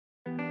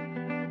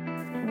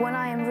when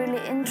I am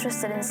really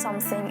interested in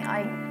something,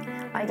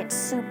 I get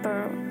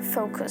super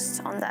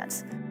focused on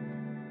that.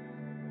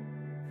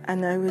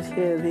 And I would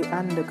hear the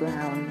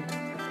underground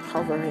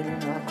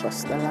hovering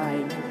across the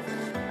line.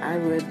 I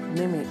would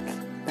mimic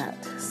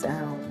that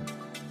sound.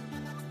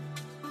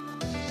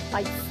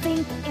 I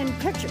think in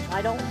pictures,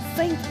 I don't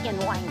think in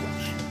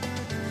language.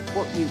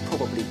 What you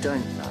probably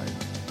don't know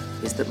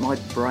is that my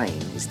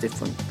brain is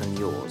different than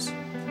yours.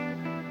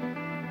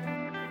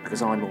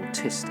 Because I'm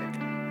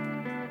autistic.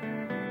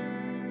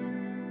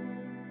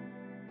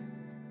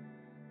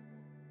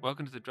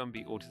 Welcome to the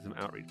Drumbeat Autism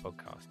Outreach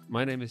Podcast.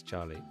 My name is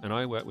Charlie, and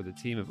I work with a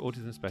team of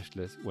autism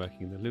specialists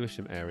working in the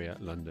Lewisham area,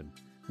 London.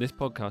 This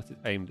podcast is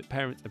aimed at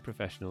parents and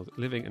professionals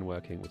living and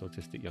working with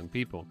autistic young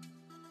people.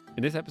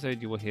 In this episode,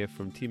 you will hear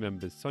from team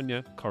members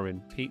Sonia,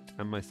 Corinne, Pete,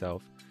 and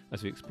myself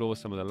as we explore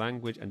some of the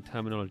language and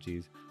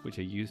terminologies which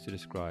are used to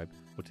describe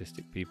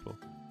autistic people.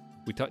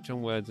 We touch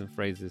on words and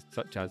phrases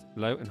such as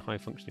low and high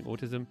functioning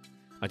autism,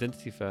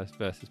 identity first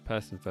versus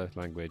person first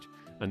language,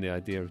 and the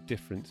idea of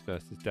difference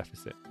versus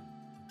deficit.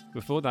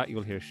 Before that,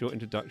 you'll hear a short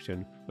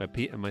introduction where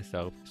Pete and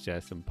myself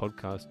share some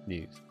podcast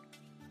news.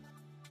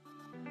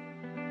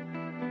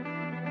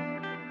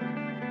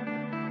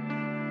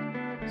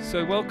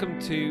 So welcome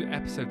to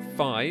episode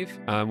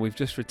 5. We've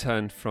just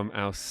returned from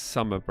our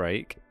summer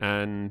break,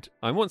 and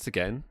I'm once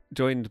again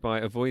joined by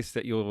a voice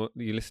that your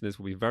listeners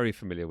will be very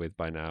familiar with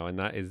by now, and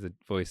that is the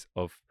voice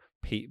of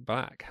Pete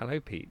Black. Hello,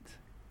 Pete.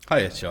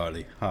 Hiya,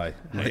 Charlie. Hi.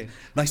 Hey.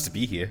 Nice to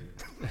be here.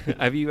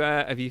 Have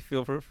you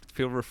feel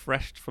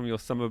refreshed from your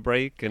summer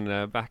break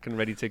and back and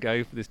ready to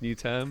go for this new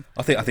term?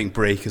 I think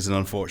break is an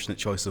unfortunate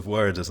choice of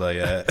word, as I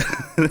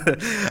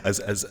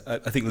as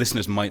I think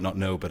listeners might not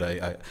know, but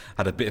I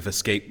had a bit of a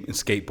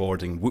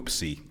skateboarding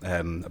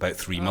whoopsie about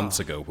 3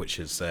 months ago, which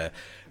has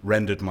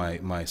rendered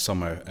my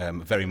summer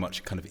very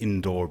much kind of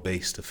indoor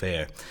based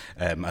affair,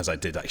 as I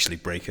did actually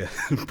break a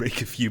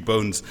few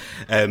bones.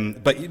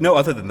 But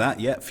other than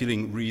that,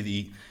 feeling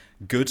really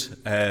good,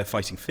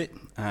 fighting fit,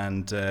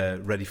 and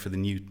ready for the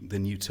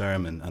new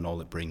term and all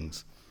it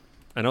brings.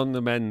 And on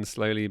the mend,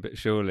 slowly but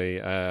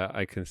surely,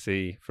 I can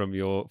see from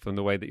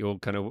the way that you're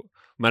kind of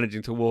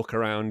managing to walk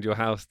around your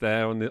house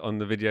there on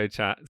the video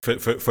chat.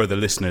 For the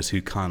listeners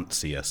who can't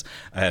see us,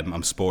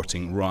 I'm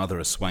sporting rather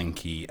a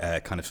swanky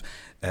kind of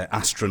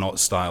astronaut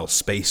style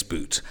space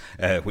boot,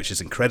 which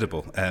is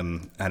incredible.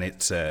 And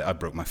I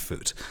broke my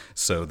foot,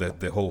 so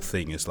the whole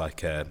thing is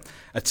like a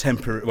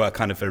temporary,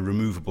 kind of a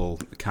removable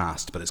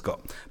cast, but it's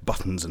got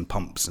buttons and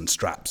pumps and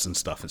straps and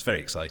stuff. It's very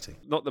exciting.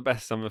 Not the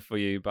best summer for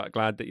you, but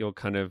glad that you're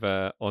kind of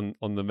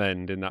on the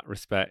mend in that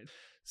respect.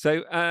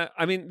 So,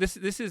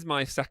 this is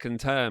my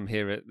second term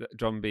here at the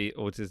Drumbeat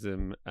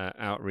Autism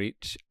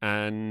Outreach,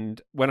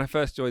 and when I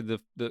first joined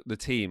the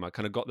team, I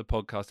kind of got the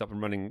podcast up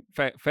and running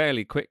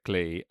fairly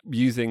quickly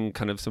using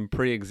kind of some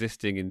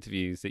pre-existing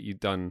interviews that you'd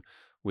done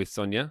with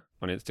Sonia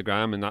on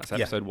Instagram, and that's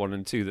episode 1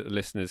 and 2 that the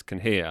listeners can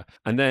hear.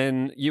 And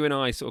then you and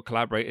I sort of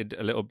collaborated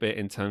a little bit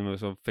in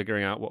terms of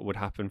figuring out what would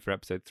happen for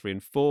episode 3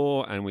 and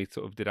 4, and we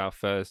sort of did our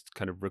first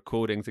kind of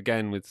recordings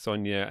again with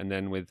Sonia, and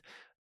then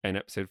in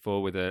episode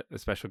 4 with a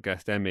special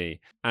guest, Emmy.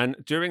 And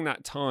during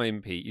that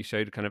time, Pete, you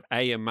showed kind of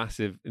a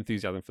massive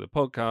enthusiasm for the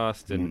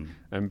podcast,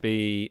 and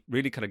B,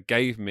 really kind of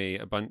gave me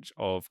a bunch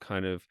of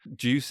kind of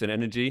juice and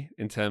energy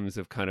in terms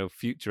of kind of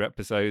future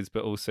episodes,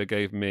 but also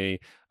gave me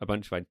a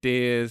bunch of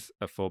ideas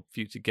for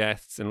future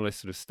guests and all this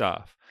sort of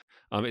stuff.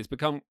 It's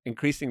become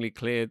increasingly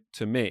clear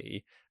to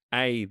me,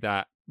 A,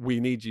 that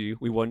we need you,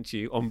 we want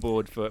you on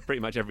board for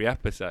pretty much every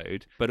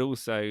episode, but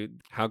also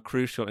how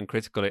crucial and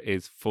critical it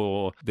is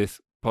for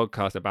this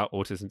podcast about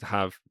autism to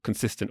have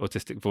consistent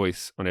autistic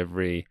voice on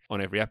every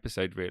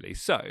episode, really.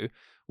 So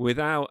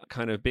without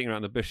kind of beating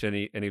around the bush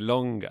any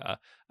longer,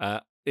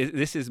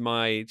 this is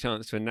my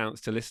chance to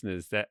announce to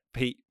listeners that,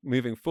 Pete,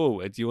 moving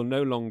forward, you will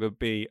no longer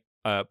be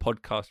a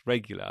podcast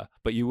regular,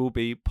 but you will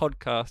be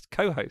podcast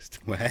co-host.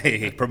 Well,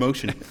 hey,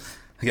 promotion.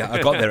 Yeah,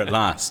 I got there at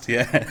last.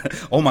 Yeah,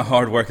 all my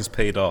hard work has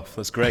paid off.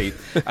 That's great.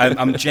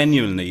 I'm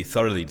genuinely,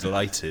 thoroughly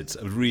delighted,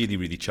 really,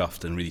 really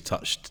chuffed and really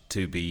touched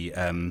to be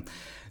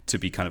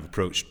kind of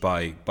approached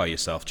by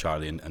yourself,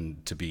 Charlie,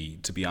 and to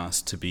be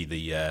asked to be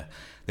the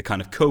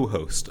kind of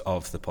co-host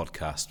of the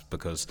podcast,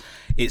 because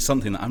it's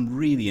something that I'm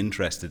really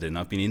interested in.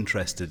 I've been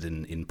interested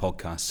in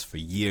podcasts for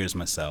years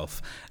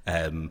myself,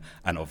 and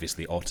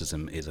obviously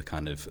autism is a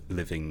kind of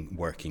living,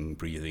 working,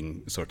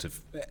 breathing sort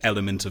of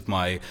element of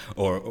my,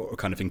 or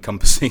kind of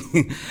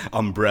encompassing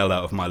umbrella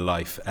of my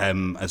life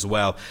as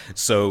well.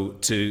 So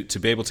to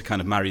be able to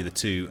kind of marry the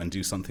two and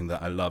do something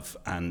that I love,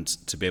 and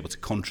to be able to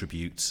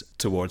contribute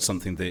towards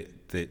something that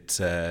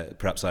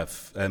perhaps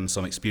I've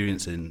some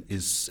experience in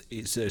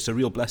it's a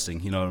real blessing.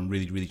 I'm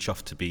really, really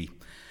chuffed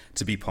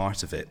to be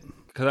part of it.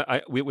 Because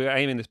we're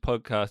aiming this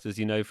podcast, as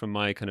you know from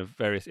my kind of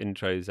various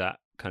intros, at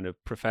kind of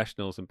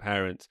professionals and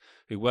parents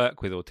who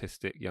work with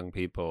autistic young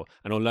people.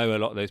 And although a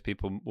lot of those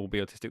people will be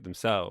autistic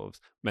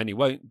themselves, many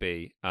won't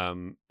be.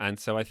 And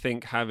so I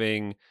think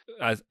having,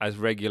 as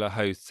regular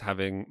hosts,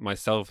 having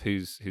myself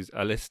who's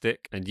holistic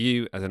and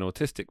you as an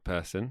autistic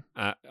person,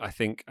 I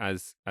think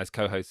as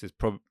co-hosts is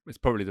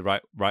probably the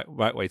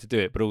right way to do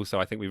it. But also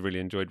I think we've really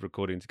enjoyed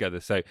recording together.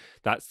 So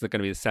that's going to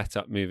be the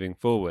setup moving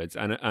forwards.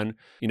 And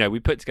you know, we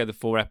put together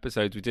 4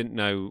 episodes. We didn't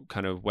know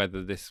kind of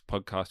whether this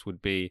podcast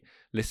would be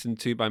listened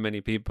to by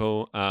many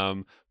people,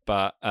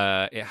 but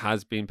it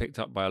has been picked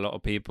up by a lot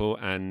of people,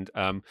 and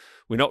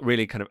we're not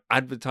really kind of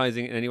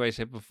advertising it in any way,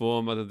 shape or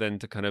form, other than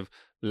to kind of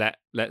let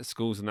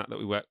schools and that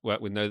we work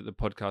with know that the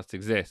podcast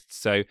exists.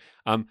 So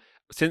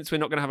since we're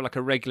not going to have like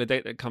a regular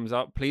date that comes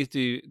up, please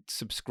do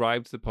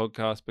subscribe to the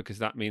podcast, because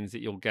that means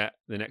that you'll get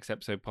the next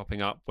episode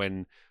popping up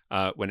when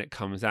it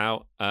comes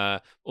out.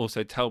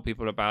 Also tell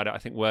people about it. I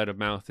think word of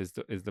mouth is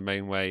the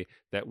main way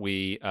that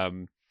we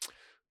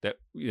that,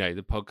 you know,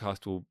 the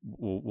podcast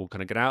will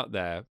kind of get out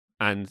there.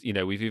 And, you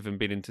know, we've even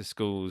been into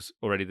schools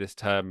already this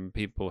term.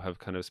 People have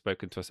kind of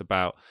spoken to us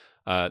about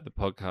the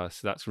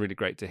podcast. So that's really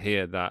great to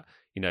hear that,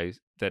 you know,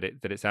 that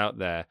it's out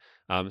there.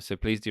 So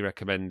please do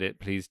recommend it.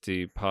 Please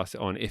do pass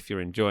it on if you're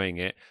enjoying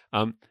it.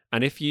 And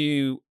if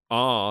you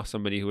are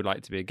somebody who would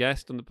like to be a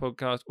guest on the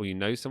podcast, or you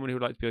know someone who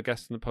would like to be a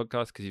guest on the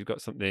podcast because you've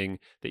got something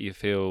that you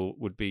feel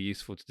would be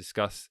useful to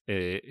discuss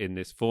in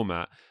this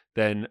format,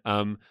 then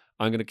I'm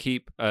going to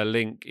keep a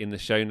link in the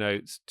show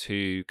notes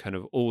to kind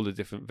of all the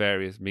different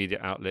various media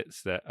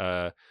outlets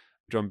that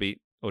Drumbeat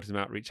Autism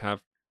Outreach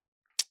have.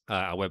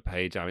 Our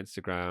webpage, our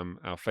Instagram,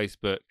 our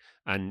Facebook,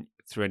 and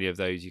through any of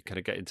those you kind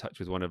of get in touch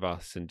with one of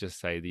us and just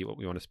say what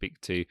we want to speak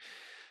to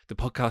the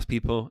podcast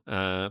people,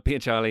 Pete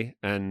and Charlie,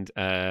 and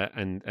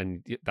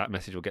that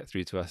message will get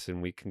through to us,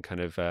 and we can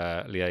kind of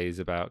liaise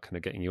about kind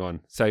of getting you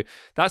on. So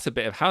that's a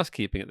bit of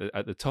housekeeping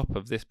at the top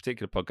of this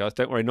particular podcast.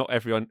 Don't worry, not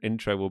every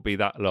intro will be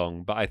that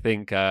long, but I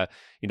think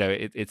you know,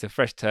 it's a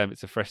fresh term,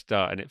 it's a fresh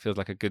start, and it feels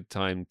like a good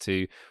time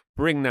to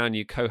bring now a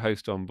new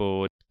co-host on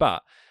board.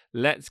 But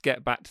let's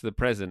get back to the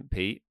present,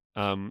 Pete.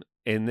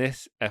 In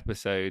this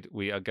episode,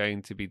 we are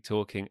going to be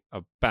talking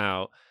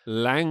about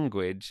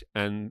language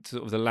and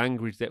sort of the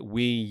language that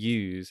we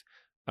use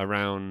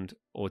around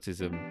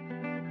autism.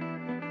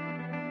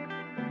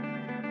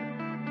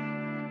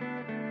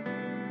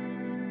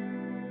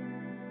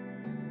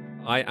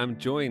 I am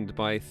joined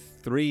by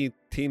 3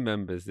 team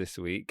members this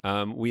week.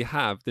 We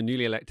have the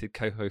newly elected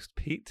co-host,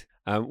 Pete.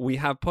 We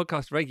have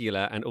podcast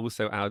regular and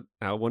also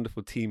our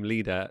wonderful team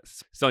leader,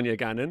 Sonia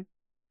Gannon.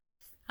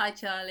 Hi,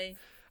 Charlie.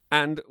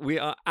 And we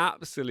are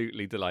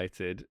absolutely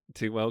delighted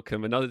to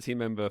welcome another team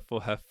member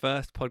for her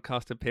first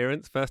podcast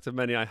appearance, first of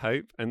many, I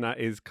hope, and that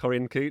is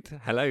Corinne Coote.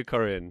 Hello,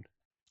 Corinne.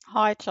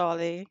 Hi,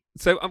 Charlie.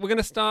 So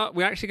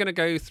we're actually going to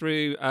go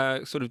through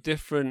sort of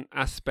different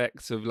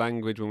aspects of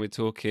language when we're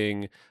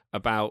talking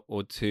about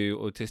or to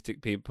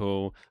autistic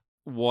people,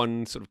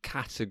 one sort of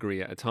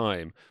category at a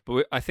time.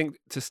 But I think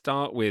to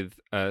start with,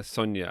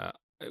 Sonia,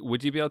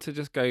 would you be able to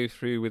just go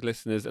through with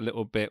listeners a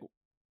little bit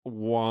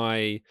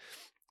why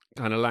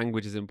kind of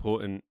language is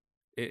important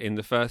in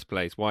the first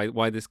place,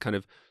 why this kind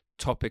of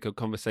topic of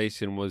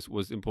conversation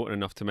was important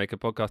enough to make a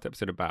podcast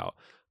episode about,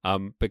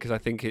 because I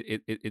think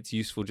it's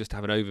useful just to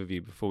have an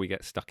overview before we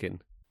get stuck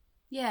in.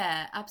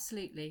 Yeah,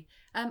 absolutely.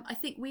 I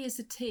think we as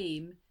a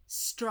team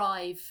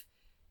strive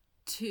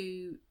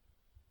to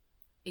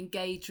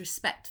engage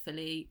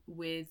respectfully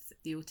with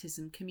the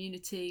autism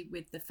community,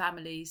 with the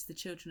families, the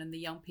children and the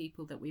young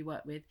people that we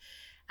work with,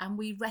 and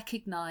we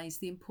recognise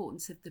the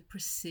importance of the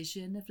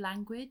precision of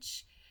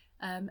language.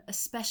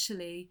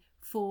 Especially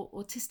for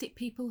autistic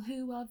people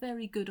who are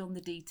very good on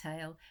the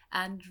detail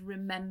and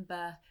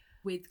remember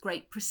with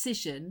great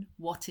precision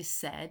what is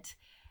said,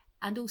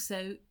 and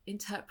also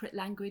interpret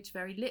language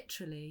very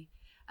literally.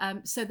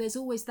 So there's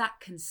always that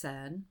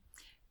concern.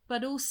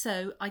 But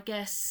also, I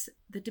guess,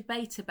 the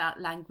debate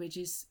about language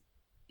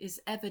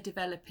is ever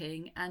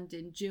developing and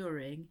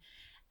enduring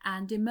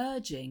and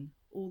emerging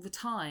all the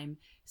time.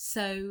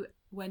 So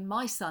when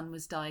my son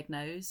was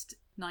diagnosed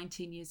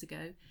 19 years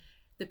ago,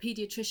 the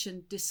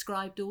paediatrician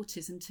described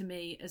autism to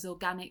me as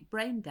organic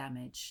brain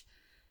damage.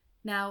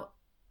 Now,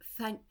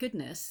 thank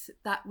goodness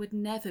that would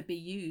never be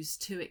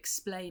used to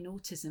explain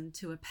autism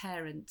to a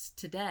parent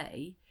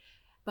today,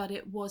 but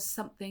it was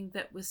something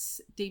that was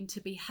deemed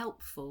to be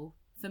helpful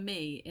for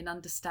me in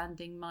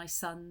understanding my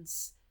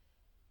son's,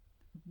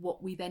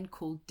 what we then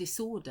called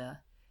disorder.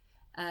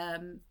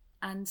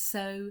 And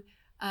so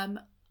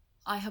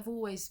I have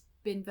always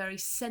been very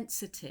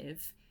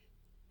sensitive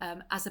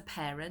as a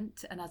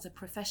parent and as a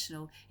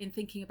professional in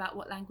thinking about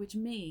what language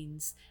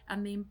means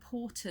and the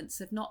importance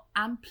of not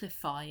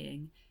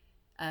amplifying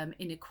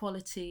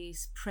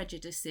inequalities,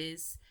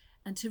 prejudices,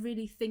 and to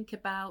really think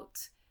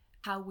about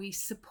how we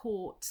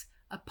support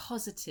a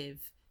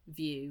positive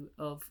view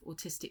of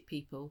autistic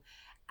people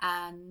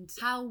and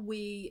how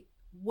we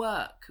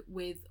work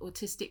with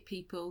autistic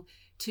people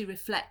to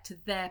reflect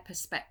their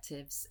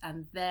perspectives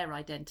and their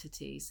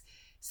identities.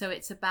 So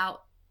it's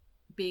about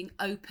being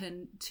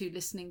open to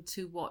listening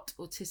to what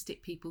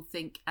autistic people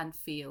think and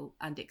feel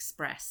and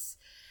express,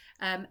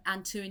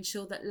 and to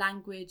ensure that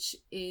language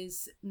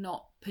is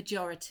not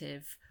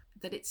pejorative,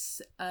 that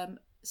it's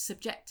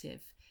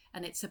subjective,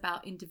 and it's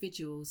about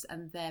individuals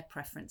and their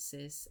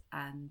preferences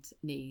and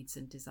needs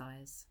and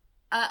desires.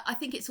 I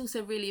think it's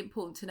also really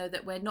important to know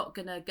that we're not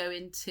going to go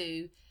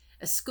into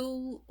a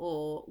school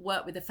or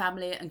work with a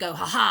family and go,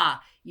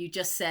 ha, you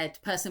just said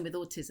person with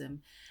autism,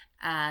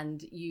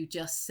 and you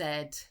just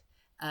said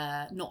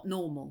not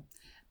normal,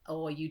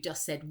 or you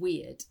just said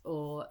weird,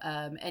 or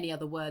any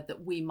other word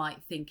that we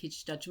might think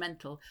is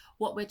judgmental.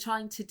 What we're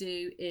trying to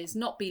do is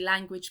not be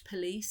language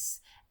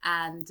police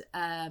and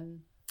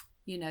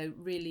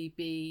really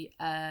be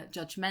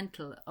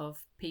judgmental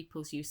of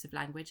people's use of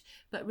language,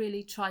 but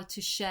really try to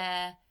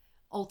share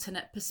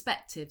alternate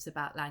perspectives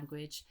about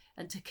language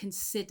and to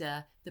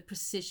consider the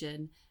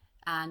precision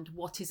and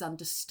what is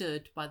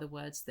understood by the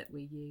words that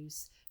we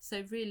use.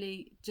 So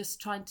really just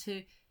trying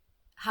to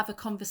have a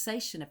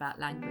conversation about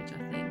language,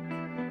 I think.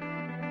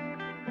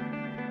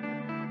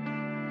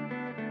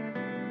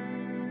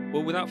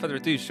 Well, without further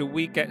ado, shall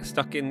we get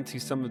stuck into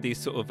some of these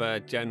sort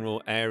of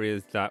general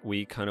areas that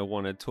we kind of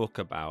want to talk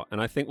about? And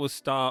I think we'll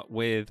start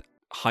with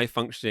high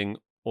functioning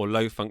or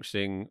low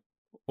functioning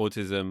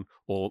autism,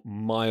 or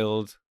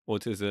mild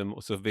autism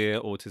or severe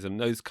autism,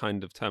 those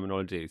kind of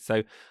terminology.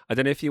 So I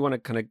don't know if you want to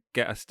kind of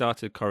get us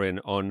started, Corinne,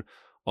 on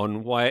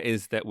why it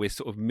is that we're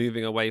sort of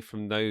moving away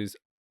from those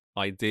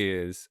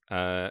ideas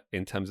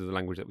in terms of the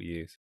language that we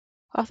use.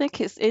 I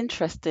think it's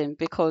interesting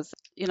because,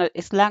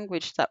 it's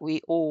language that we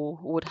all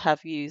would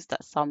have used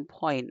at some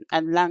point,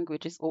 and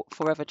language is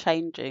forever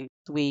changing.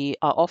 We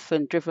are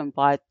often driven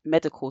by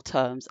medical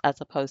terms as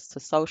opposed to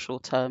social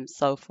terms.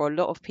 So for a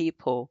lot of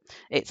people,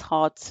 it's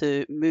hard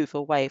to move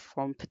away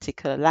from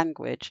particular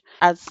language.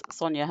 As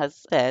Sonia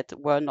has said,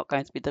 we're not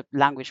going to be the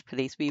language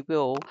police. We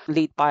will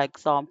lead by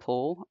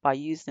example by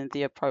using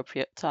the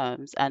appropriate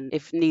terms. And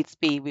if needs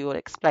be, we will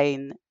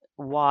explain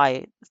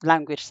why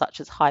language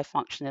such as high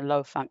functioning and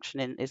low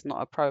functioning is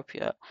not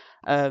appropriate.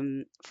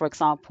 For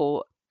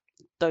example,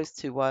 those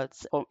two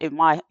words in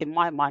my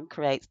mind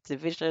creates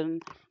division.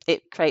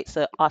 It creates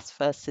a us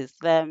versus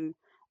them,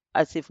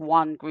 as if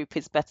one group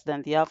is better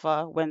than the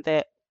other when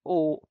they're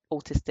all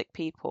autistic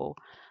people.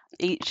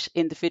 Each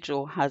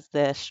individual has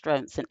their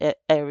strengths and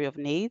area of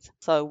need.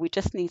 So we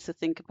just need to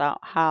think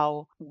about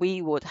how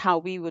we would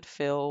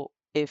feel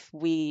if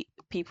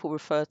people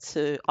refer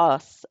to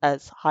us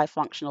as high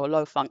functioning or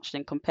low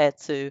functioning compared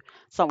to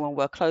someone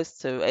we're close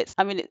to.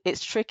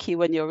 It's tricky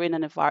when you're in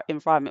an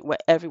environment where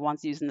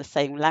everyone's using the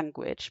same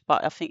language.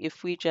 But I think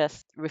if we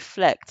just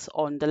reflect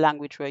on the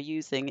language we're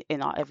using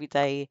in our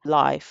everyday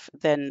life,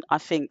 then I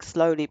think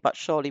slowly but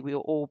surely we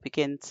will all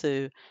begin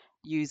to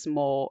use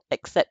more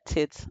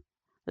accepted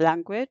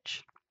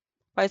language.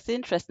 But it's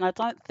interesting. I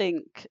don't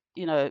think,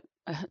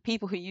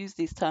 people who use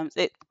these terms,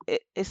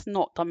 it's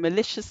not done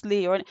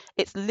maliciously, or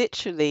it's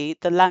literally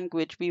the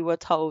language we were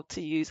told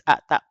to use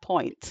at that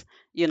point.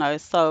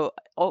 So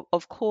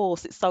of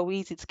course it's so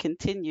easy to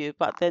continue,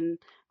 but then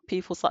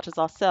people such as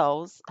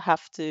ourselves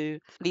have to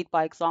lead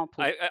by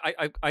example.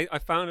 I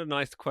found a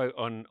nice quote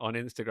on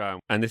Instagram,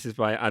 and this is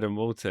by Adam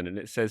Walton, and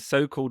it says,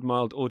 so-called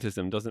mild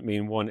autism doesn't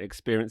mean one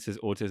experiences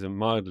autism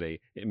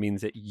mildly. It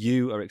means that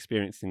you are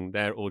experiencing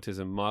their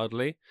autism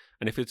mildly.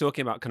 And if you're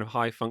talking about kind of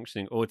high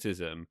functioning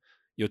autism,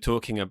 you're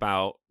talking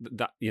about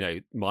that,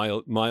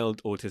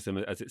 mild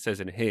autism, as it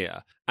says in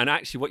here. And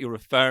actually what you're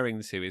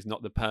referring to is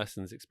not the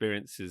person's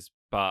experiences,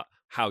 but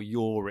how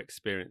you're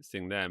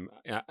experiencing them.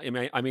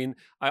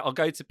 I'll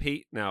go to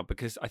Pete now,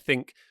 because I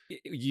think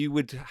you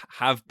would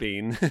have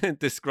been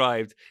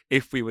described,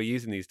 if we were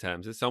using these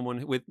terms, as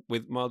someone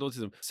with mild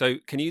autism. So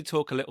can you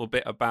talk a little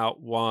bit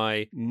about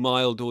why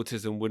mild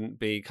autism wouldn't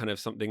be kind of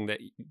something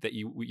that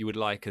you would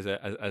like as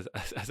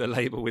a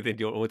label within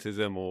your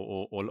autism,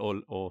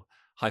 or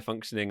high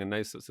functioning and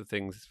those sorts of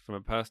things from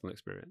a personal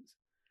experience?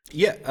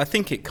 Yeah, I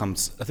think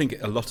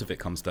a lot of it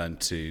comes down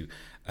to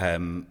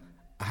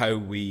how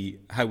we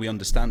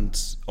understand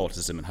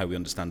autism and how we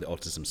understand the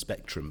autism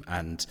spectrum.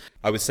 And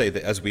I would say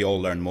that as we all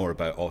learn more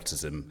about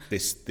autism,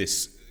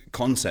 this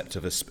concept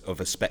of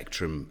a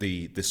spectrum,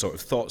 the sort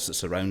of thoughts that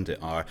surround it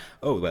are,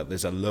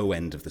 there's a low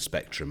end of the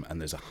spectrum and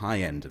there's a high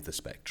end of the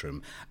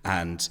spectrum,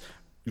 and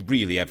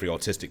really every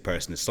autistic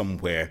person is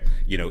somewhere,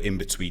 in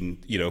between,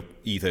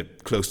 either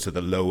close to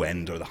the low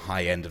end or the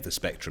high end of the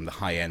spectrum, the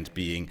high end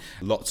being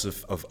lots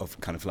of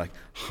kind of like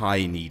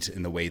high need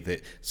in the way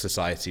that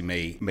society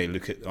may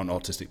look at an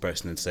autistic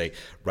person and say,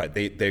 right,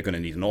 they're going to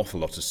need an awful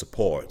lot of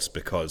support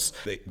because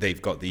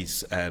they've got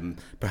these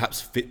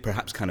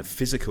perhaps kind of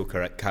physical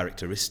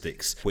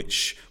characteristics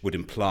which would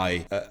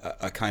imply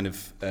a kind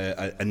of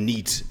a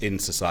need in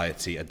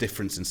society, a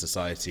difference in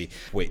society,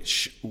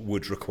 which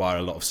would require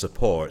a lot of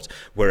support.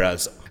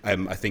 Whereas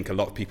I think a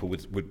lot of people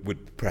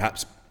would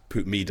perhaps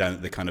put me down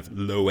at the kind of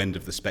low end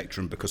of the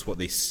spectrum, because what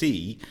they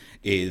see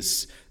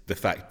is the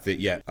fact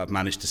that, I've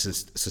managed to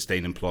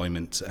sustain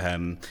employment.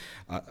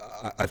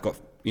 I've got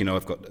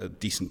I've got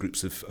decent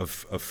groups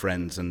of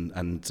friends,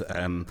 and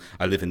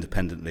I live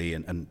independently,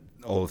 and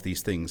all of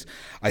these things.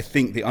 I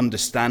think the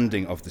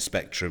understanding of the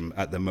spectrum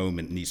at the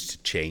moment needs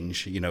to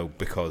change,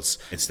 because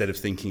instead of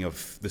thinking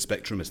of the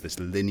spectrum as this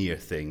linear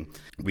thing,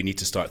 we need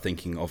to start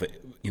thinking of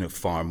it,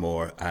 far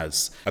more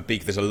as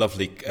there's a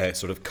lovely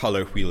sort of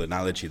colour wheel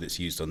analogy that's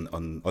used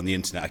on the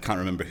internet. I can't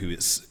remember who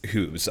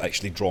it was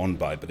actually drawn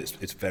by, but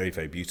it's very,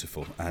 very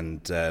beautiful.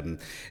 And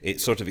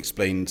it sort of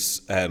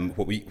explains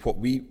what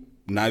we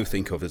now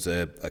think of as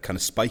a kind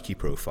of spiky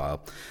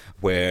profile,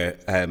 where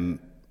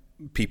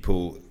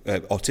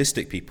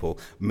autistic people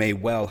may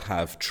well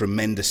have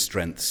tremendous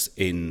strengths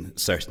in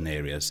certain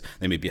areas.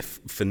 They may be a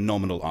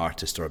phenomenal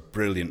artist or a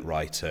brilliant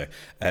writer,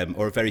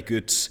 or a very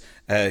good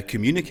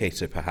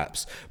communicator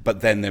perhaps, but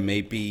then there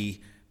may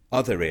be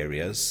other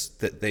areas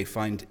that they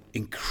find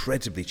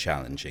incredibly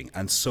challenging,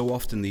 and so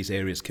often these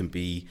areas can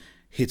be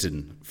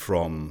hidden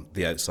from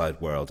the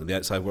outside world, and the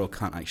outside world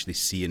can't actually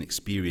see and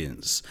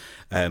experience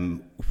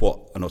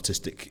what an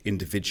autistic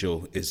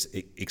individual is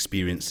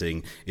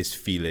experiencing, is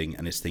feeling,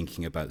 and is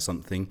thinking about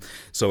something.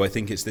 So I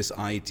think it's this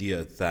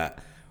idea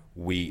that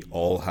we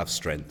all have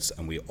strengths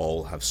and we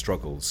all have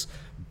struggles,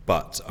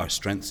 but our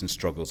strengths and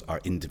struggles are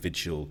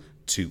individual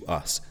to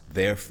us.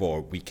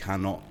 Therefore, we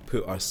cannot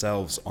put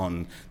ourselves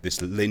on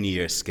this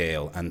linear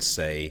scale and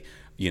say,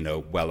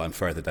 well, I'm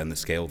further down the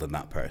scale than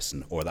that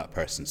person, or that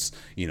person's,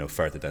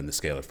 further down the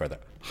scale or further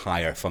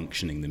higher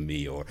functioning than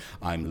me, or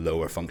I'm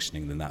lower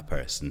functioning than that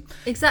person.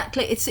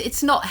 Exactly.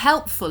 It's not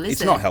helpful, is it?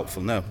 It's not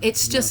helpful, no.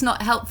 It's just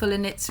not helpful,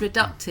 and it's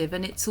reductive,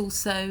 and it's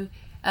also,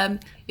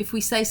 if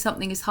we say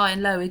something is high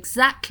and low,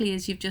 exactly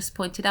as you've just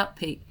pointed out,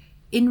 Pete,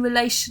 in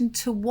relation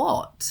to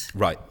what?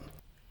 Right.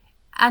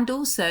 And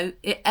also,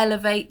 it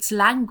elevates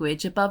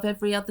language above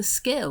every other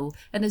skill.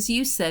 And as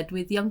you said,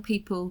 with young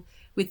people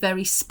with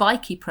very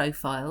spiky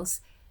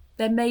profiles,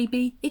 they may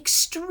be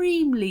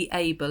extremely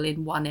able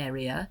in one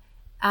area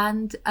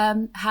and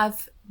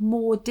have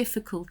more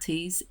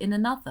difficulties in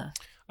another.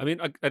 I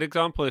mean, an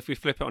example, if we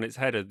flip it on its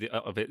head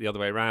of it the other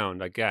way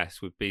around, I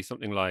guess, would be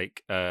something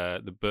like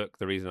the book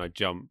 "The Reason I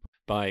Jump"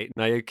 by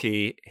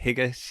Naoki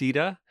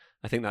Higashida.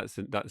 I think that's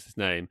his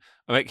name.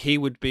 Like, he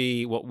would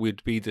be what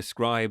would be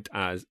described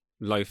as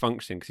low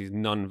functioning because he's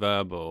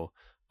non-verbal.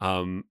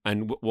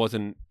 And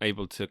wasn't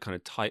able to kind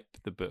of type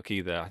the book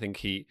either. I think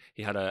he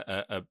had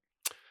a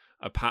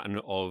pattern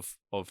of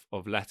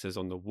letters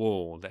on the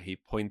wall that he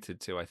pointed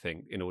to, I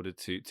think, in order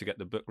to get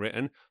the book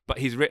written. But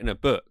he's written a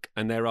book,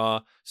 and there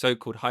are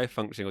so-called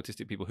high-functioning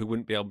autistic people who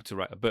wouldn't be able to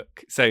write a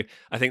book. So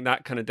I think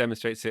that kind of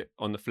demonstrates it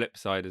on the flip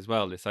side as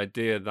well. This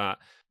idea that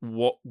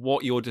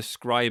what you're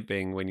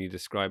describing when you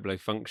describe low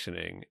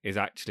functioning is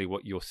actually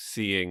what you're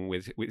seeing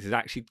which is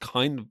actually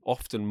kind of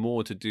often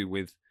more to do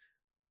with,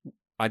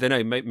 I don't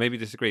know, maybe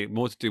disagree,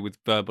 more to do with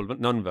verbal but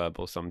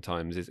non-verbal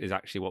sometimes is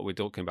actually what we're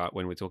talking about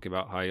when we're talking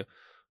about high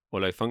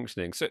or low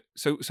functioning. So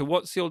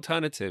what's the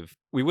alternative?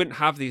 We wouldn't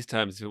have these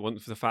terms if it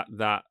wasn't for the fact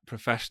that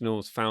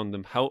professionals found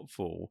them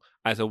helpful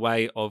as a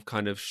way of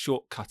kind of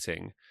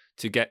shortcutting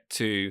to get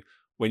to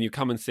when you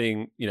come and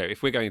seeing,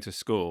 if we're going to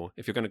school,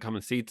 if you're going to come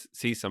and see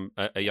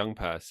a young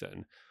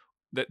person,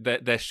 that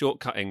they're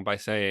shortcutting by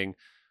saying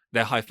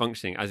they're high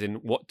functioning, as in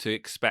what to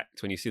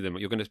expect when you see them.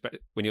 You're going to expect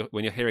when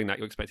you're hearing that,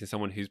 you're expecting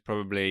someone who's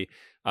probably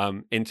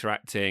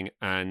interacting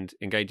and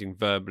engaging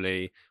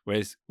verbally.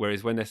 Whereas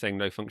when they're saying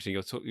low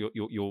functioning,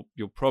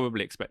 you're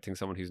probably expecting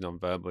someone who's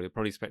non-verbal. You're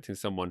probably expecting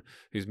someone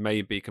who's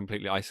maybe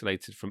completely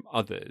isolated from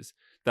others.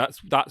 That's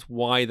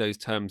why those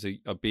terms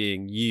are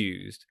being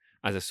used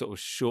as a sort of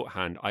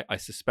shorthand, I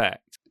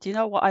suspect. Do you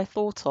know what I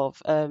thought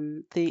of?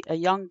 A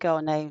young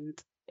girl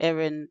named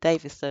Erin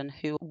Davison,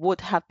 who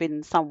would have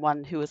been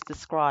someone who was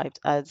described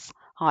as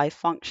high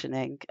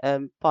functioning,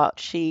 but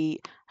she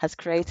has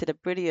created a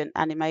brilliant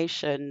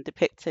animation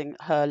depicting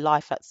her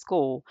life at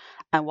school.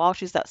 And while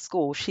she's at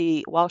school,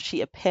 while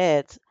she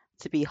appeared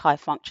to be high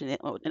functioning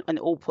and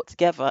all put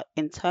together,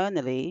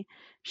 internally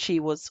she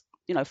was,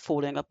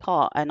 falling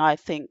apart. And I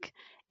think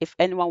if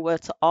anyone were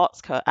to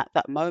ask her at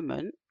that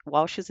moment,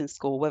 while she's in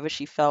school, whether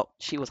she felt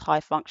she was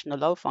high functioning or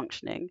low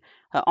functioning,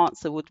 her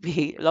answer would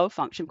be low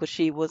function, because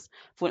she was.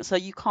 So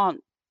you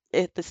can't,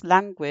 this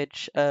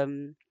language,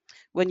 when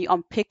you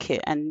unpick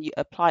it and you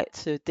apply it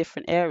to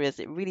different areas,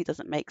 it really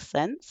doesn't make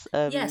sense.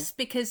 Yes,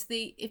 because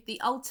the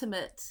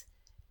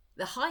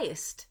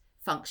highest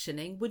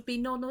functioning would be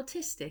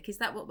non-autistic. Is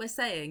that what we're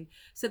saying?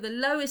 So the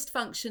lowest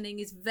functioning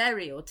is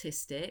very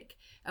autistic,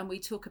 and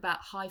we talk about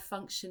high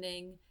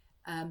functioning,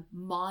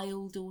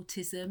 mild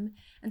autism.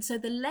 And so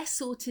the less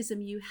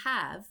autism you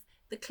have,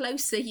 the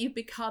closer you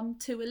become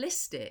to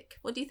holistic.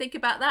 What do you think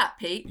about that,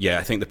 Pete? Yeah,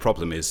 I think the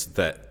problem is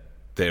that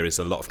there is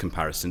a lot of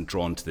comparison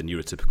drawn to the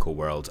neurotypical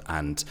world,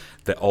 and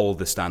that all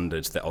the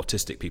standards that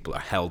autistic people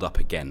are held up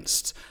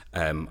against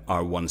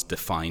are ones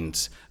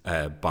defined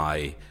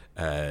by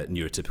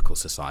neurotypical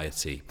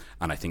society.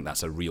 And I think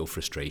that's a real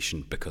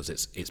frustration, because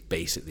it's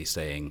basically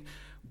saying,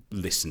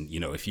 listen,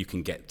 if you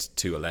can get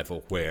to a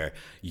level where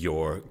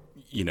you're,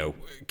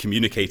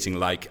 communicating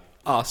like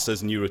us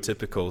as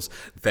neurotypicals,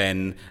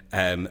 then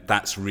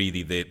that's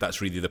really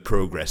the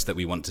progress that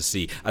we want to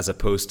see, as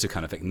opposed to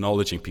kind of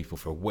acknowledging people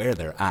for where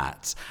they're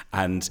at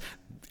and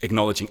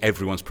acknowledging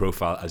everyone's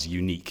profile as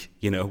unique,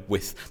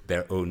 with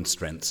their own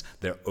strengths,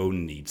 their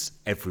own needs.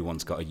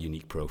 Everyone's got a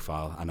unique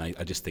profile, and I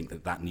just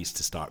think that needs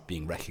to start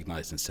being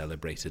recognised and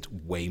celebrated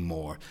way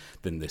more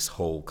than this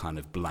whole kind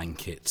of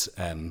blanket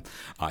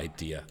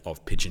idea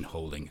of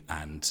pigeonholing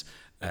and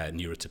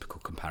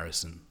neurotypical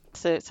comparison.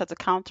 So to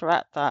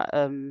counteract that,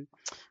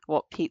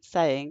 what Pete's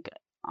saying,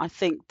 I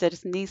think there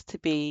just needs to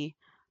be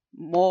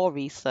more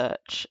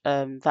research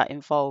that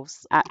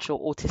involves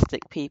actual autistic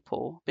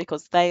people,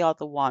 because they are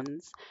the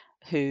ones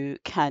who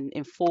can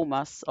inform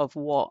us of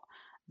what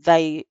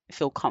they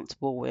feel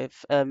comfortable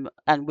with,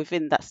 and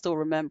within that still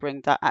remembering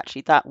that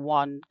actually that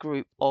one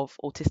group of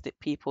autistic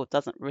people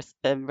doesn't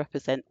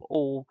represent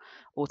all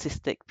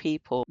autistic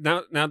people.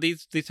 Now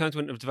these terms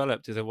wouldn't have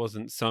developed if there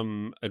wasn't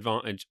some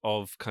advantage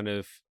of kind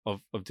of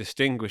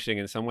distinguishing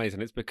in some ways,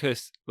 and it's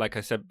because, like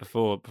I said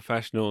before,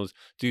 professionals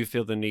do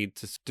feel the need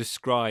to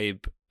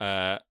describe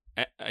a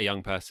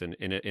young person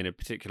in a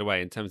particular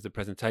way in terms of the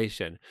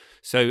presentation.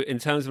 So in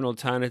terms of an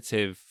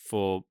alternative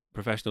for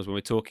professionals, when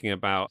we're talking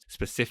about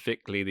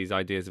specifically these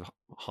ideas of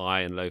high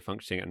and low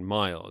functioning and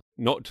mild,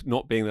 not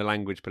being the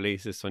language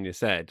police, as Sonia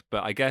said,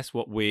 but I guess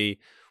what we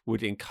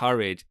would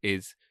encourage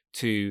is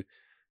to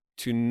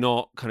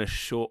not kind of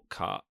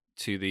shortcut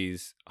to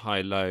these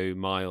high, low,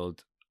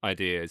 mild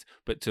ideas,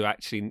 but to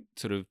actually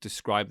sort of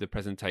describe the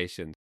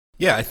presentation.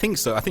 Yeah, I think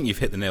so. I think you've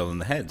hit the nail on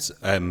the head.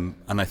 And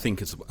I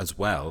think as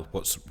well,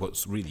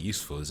 what's really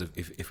useful is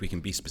if we can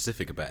be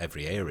specific about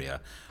every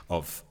area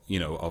of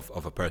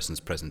a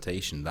person's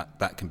presentation,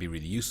 that can be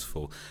really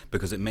useful,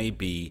 because it may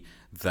be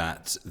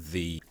that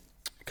the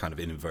kind of,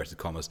 in inverted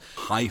commas,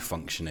 high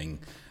functioning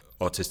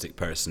autistic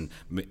person,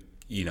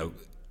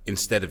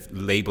 instead of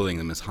labeling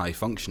them as high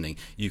functioning,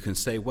 you can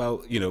say,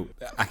 well,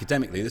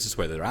 academically, this is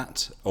where they're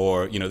at,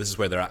 or, this is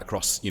where they're at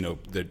across,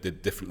 the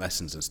different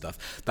lessons and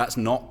stuff. That's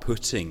not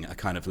putting a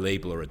kind of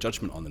label or a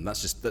judgment on them.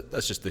 That's just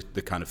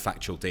the kind of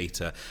factual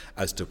data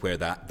as to where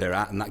they're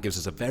at. And that gives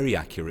us a very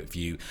accurate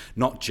view,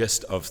 not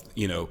just of,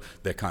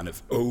 their kind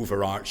of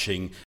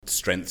overarching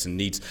strengths and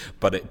needs,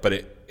 but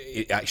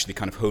it actually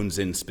kind of hones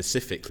in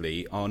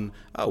specifically on,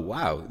 oh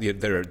wow,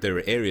 there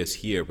are areas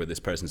here where this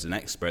person's an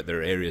expert. There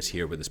are areas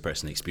here where this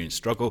person experienced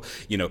struggle.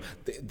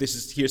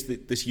 Here's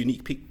this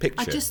unique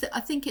picture. I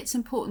think it's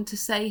important to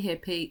say here,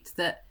 Pete,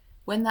 that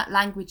when that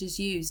language is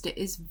used, it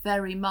is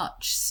very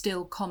much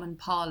still common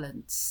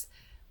parlance.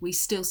 We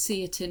still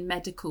see it in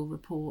medical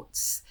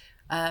reports.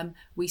 I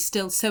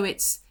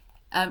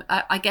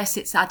guess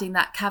it's adding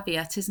that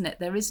caveat, isn't it?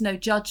 There is no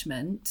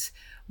judgment.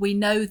 We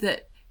know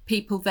that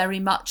people very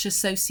much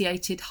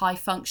associated high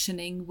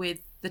functioning with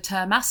the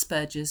term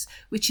Asperger's,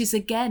 which is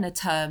again a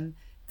term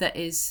that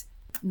is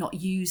not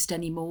used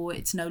anymore.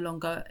 It's no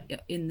longer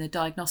in the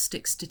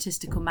Diagnostic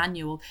Statistical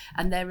Manual,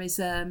 and there is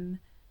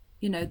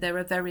there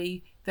are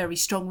very, very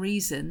strong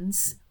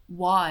reasons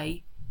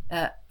why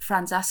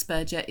Franz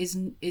Asperger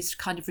is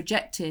kind of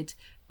rejected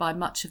by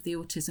much of the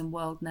autism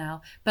world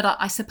now. But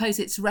I suppose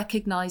it's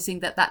recognising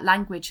that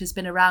language has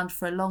been around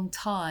for a long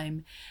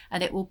time,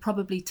 and it will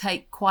probably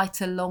take quite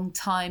a long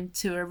time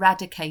to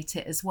eradicate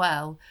it as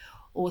well,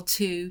 or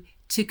to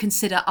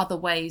consider other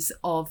ways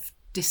of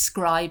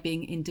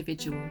describing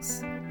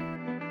individuals.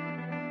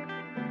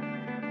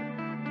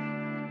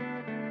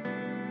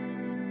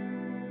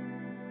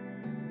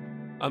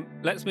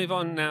 Let's move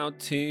on now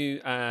to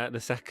the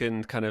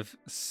second kind of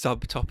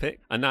subtopic,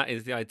 and that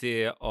is the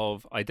idea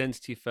of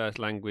identity first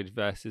language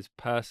versus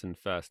person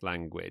first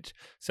language.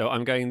 So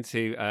I'm going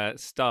to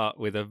start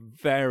with a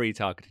very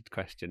targeted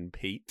question,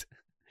 Pete.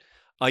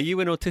 Are you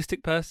an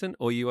autistic person,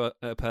 or are you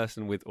a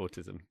person with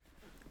autism?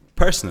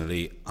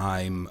 Personally,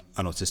 I'm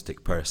an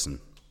autistic person.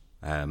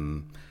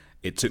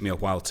 It took me a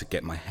while to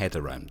get my head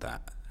around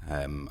that.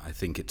 I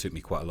think it took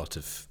me quite a lot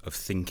of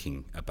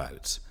thinking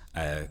about,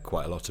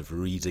 quite a lot of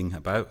reading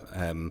about,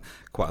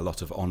 quite a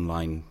lot of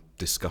online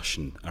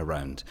discussion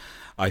around.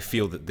 I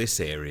feel that this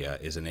area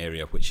is an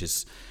area which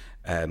is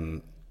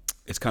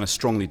it's kind of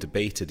strongly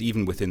debated,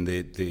 even within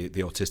the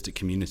autistic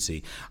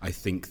community. I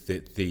think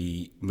that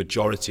the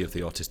majority of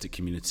the autistic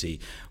community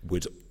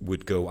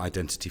would go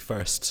identity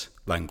first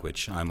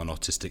language. I'm an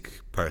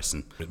autistic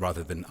person,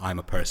 rather than I'm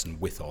a person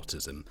with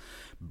autism,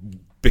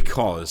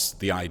 because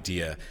the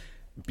idea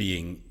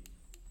being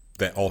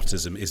that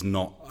autism is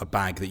not a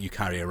bag that you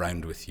carry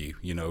around with you.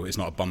 It's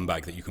not a bum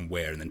bag that you can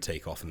wear and then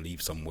take off and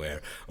leave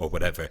somewhere or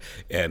whatever.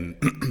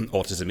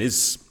 Autism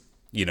is,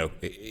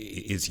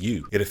 is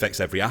you. It affects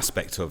every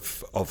aspect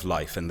of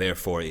life, and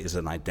therefore it is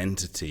an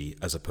identity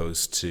as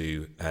opposed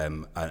to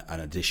an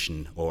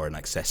addition or an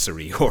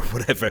accessory or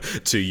whatever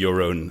to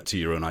your own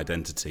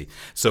identity.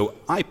 So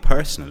I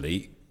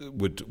personally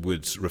would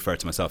refer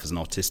to myself as an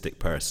autistic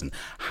person.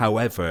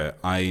 However,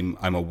 I'm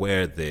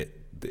aware that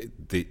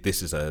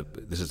this is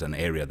an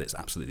area that's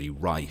absolutely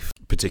rife,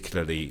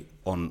 particularly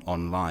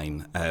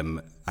online,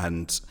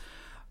 and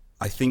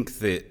I think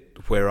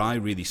that where I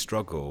really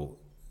struggle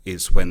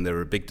is when there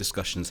are big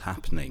discussions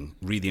happening,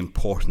 really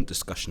important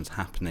discussions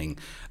happening,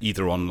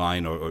 either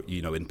online or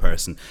in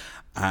person,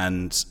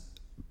 and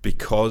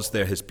because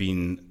there has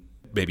been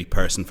maybe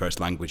person first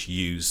language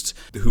used,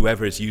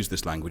 whoever has used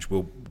this language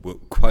will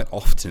quite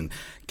often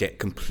get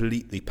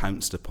completely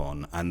pounced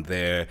upon, and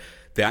the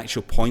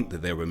actual point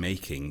that they were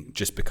making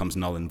just becomes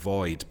null and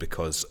void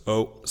because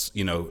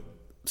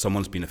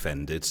someone's been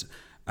offended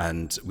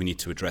and we need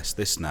to address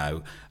this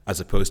now, as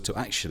opposed to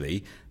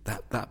actually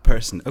that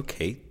person,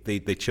 okay,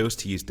 they chose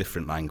to use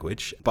different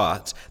language,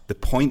 but the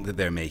point that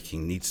they're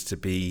making needs to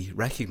be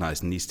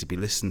recognised and needs to be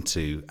listened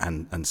to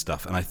and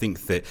stuff. And I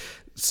think that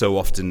so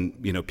often,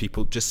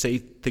 people just say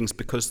things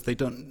because they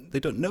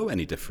don't know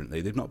any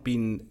differently. They've not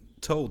been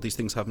told. These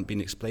things haven't been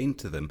explained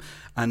to them.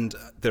 And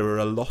there are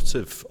a lot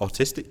of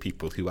autistic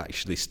people who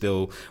actually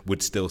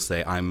would still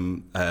say,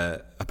 I'm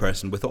a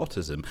person with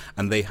autism,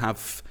 and they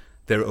have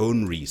their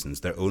own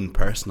reasons, their own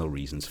personal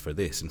reasons for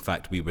this. In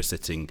fact, we were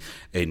sitting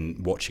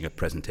in watching a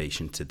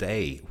presentation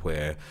today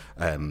where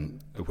a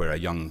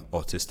young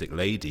autistic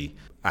lady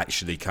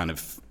actually kind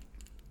of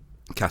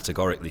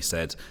categorically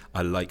said,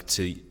 I like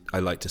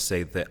to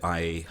say that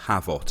I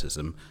have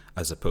autism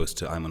as opposed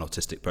to I'm an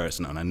autistic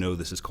person. And I know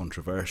this is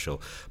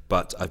controversial,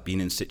 but I've been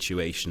in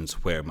situations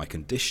where my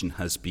condition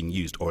has been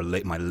used, or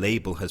my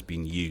label has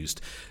been used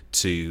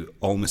to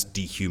almost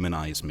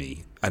dehumanize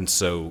me. And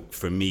so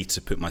for me to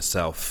put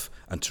myself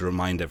and to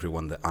remind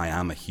everyone that I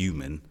am a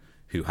human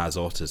who has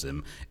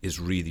autism is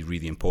really,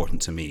 really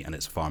important to me, and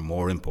it's far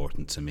more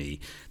important to me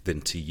than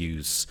to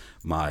use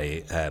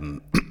my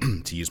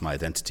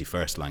identity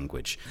first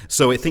language.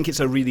 So I think it's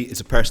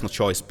a personal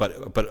choice,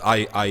 but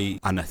I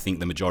think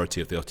the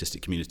majority of the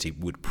autistic community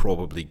would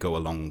probably go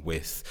along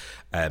with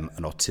an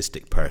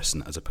autistic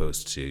person as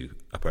opposed to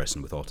a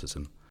person with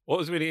autism. What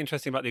was really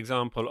interesting about the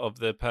example of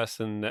the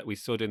person that we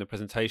saw doing the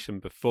presentation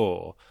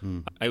before,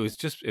 it was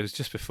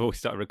just before we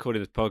started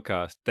recording this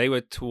podcast. They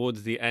were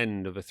towards the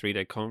end of a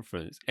 3-day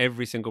conference.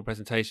 Every single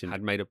presentation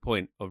had made a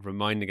point of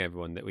reminding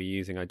everyone that we're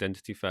using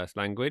identity first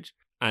language.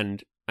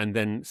 And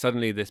then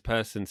suddenly this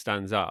person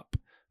stands up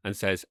and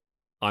says,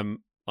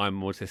 I'm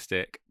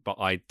autistic, but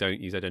I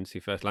don't use identity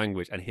first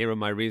language. And here are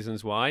my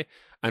reasons why.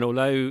 And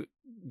although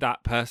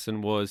that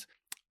person was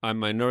a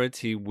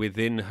minority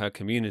within her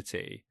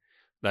community,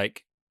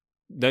 like,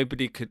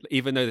 nobody could,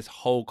 even though this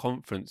whole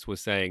conference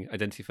was saying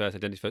identity first,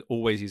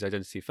 always use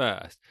identity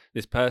first.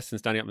 This person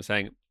standing up and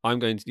saying, I'm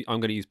going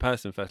to use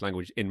person first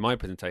language in my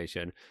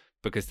presentation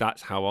because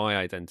that's how I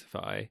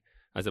identify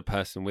as a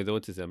person with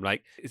autism.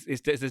 Like,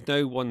 there's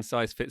no one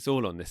size fits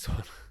all on this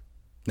one.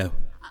 No.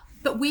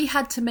 But we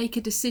had to make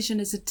a decision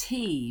as a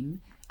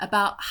team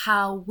about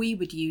how we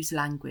would use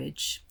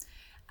language.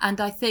 And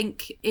I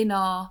think in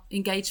our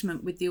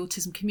engagement with the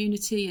autism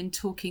community and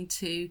talking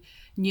to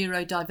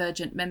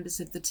neurodivergent members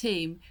of the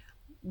team,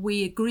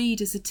 we agreed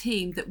as a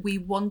team that we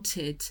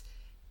wanted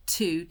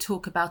to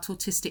talk about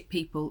autistic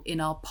people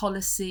in our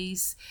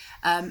policies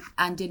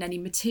and in any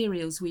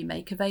materials we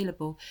make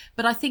available.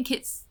 But I think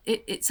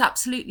it's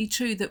absolutely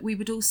true that we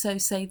would also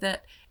say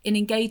that in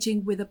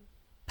engaging with a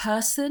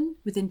person,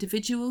 with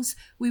individuals,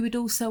 we would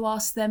also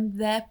ask them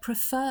their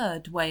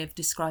preferred way of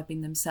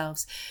describing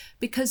themselves.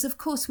 Because, of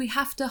course, we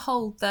have to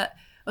hold that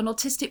an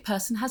autistic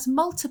person has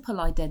multiple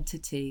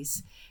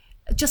identities,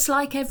 just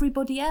like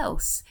everybody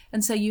else.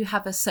 And so you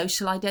have a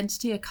social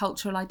identity, a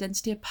cultural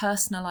identity, a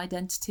personal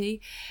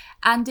identity.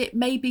 And it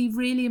may be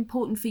really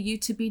important for you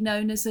to be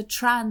known as a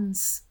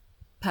trans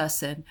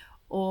person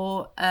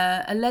or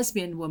a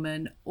lesbian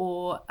woman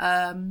or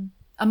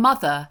a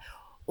mother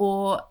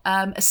or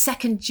a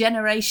second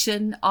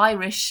generation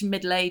Irish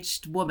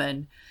middle-aged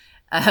woman.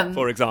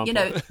 For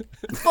example.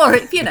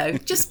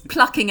 Just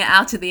plucking it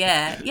out of the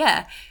air.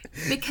 Yeah,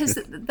 because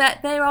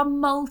there are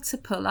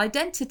multiple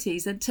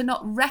identities, and to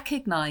not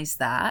recognise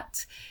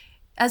that,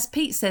 as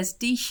Pete says,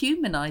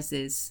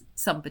 dehumanises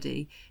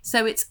somebody.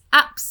 So it's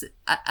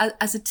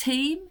as a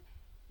team,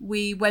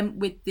 we went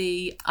with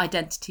the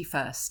identity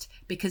first,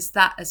 because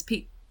that, as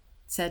Pete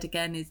said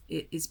again,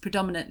 is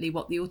predominantly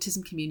what the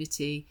autism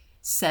community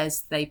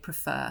says they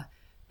prefer.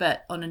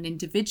 But on an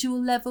individual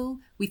level,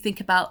 we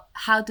think about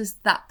how does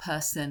that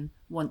person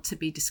want to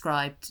be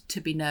described,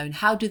 to be known?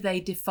 How do they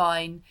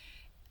define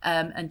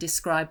and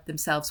describe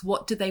themselves?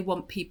 What do they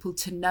want people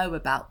to know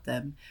about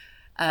them?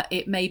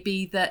 It may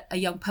be that a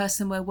young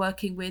person we're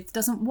working with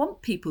doesn't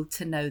want people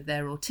to know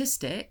they're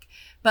autistic,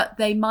 but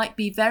they might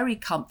be very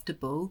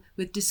comfortable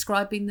with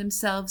describing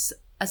themselves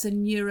as a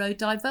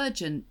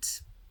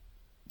neurodivergent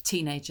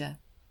teenager.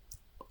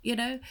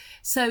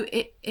 So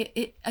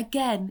it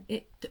again,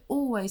 it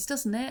always,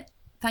 doesn't it,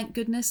 thank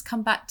goodness,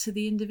 come back to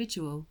the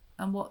individual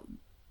and what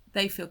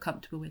they feel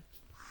comfortable with.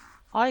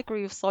 I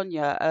agree with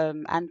Sonia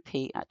and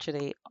Pete,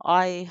 actually.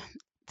 To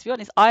be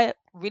honest, I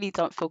really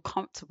don't feel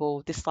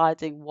comfortable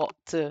deciding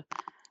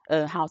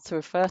how to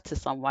refer to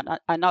someone.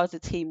 I know as a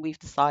team we've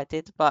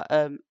decided, but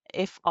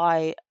if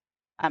I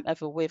am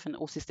ever with an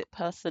autistic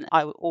person,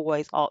 I will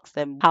always ask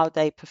them how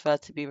they prefer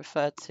to be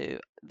referred to.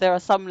 There are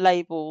some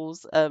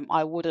labels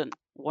I wouldn't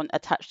want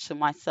attached to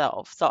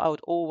myself. So I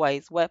would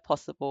always, where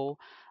possible,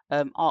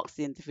 ask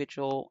the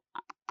individual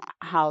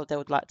how they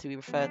would like to be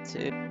referred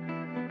to.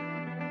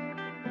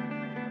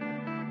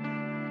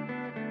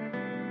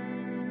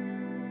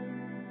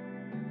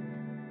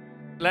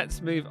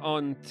 Let's move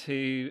on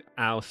to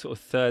our sort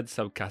of third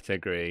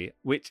subcategory,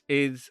 which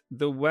is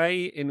the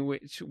way in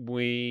which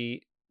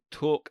we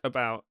talk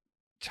about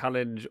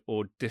challenge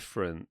or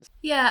difference.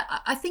 Yeah,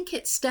 I think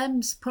it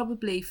stems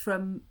probably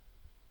from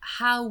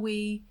how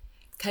we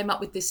came up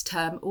with this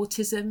term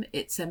autism.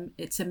 It's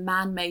a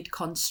man-made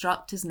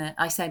construct, isn't it?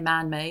 I say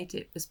man-made,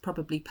 it was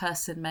probably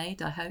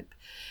person-made, I hope,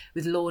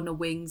 with Lorna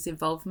Wing's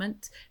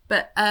involvement.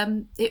 But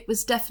it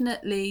was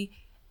definitely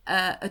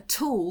a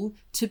tool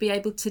to be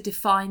able to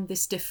define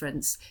this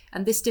difference.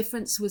 And this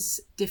difference was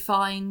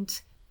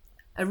defined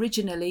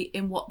originally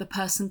in what the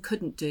person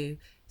couldn't do.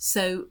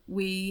 So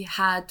we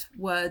had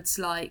words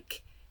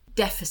like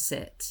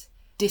deficit,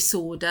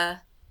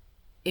 disorder,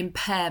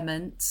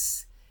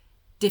 impairments,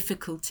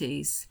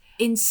 difficulties,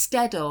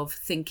 instead of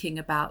thinking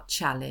about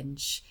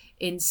challenge,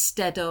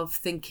 instead of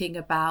thinking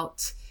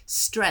about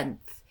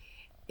strength,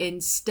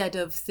 instead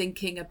of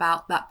thinking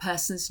about that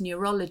person's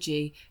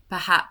neurology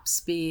perhaps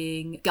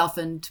being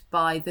governed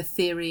by the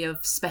theory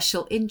of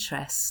special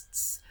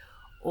interests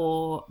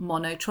or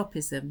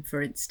monotropism,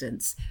 for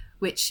instance,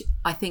 which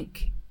I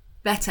think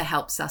better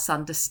helps us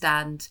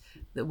understand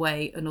the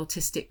way an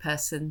autistic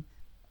person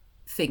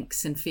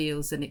thinks and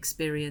feels and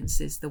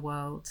experiences the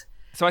world.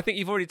 So I think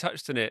you've already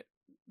touched on it,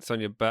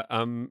 Sonia, but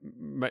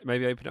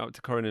maybe open it up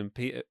to Corinne and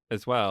Pete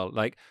as well.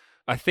 Like,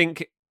 I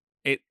think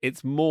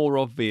it's more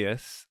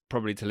obvious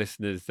probably to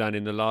listeners than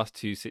in the last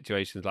two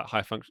situations, like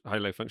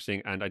high-low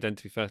functioning and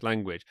identity first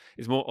language.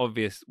 It's more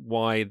obvious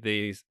why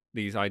these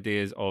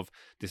ideas of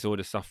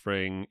disorder,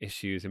 suffering,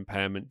 issues,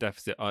 impairment,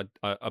 deficit are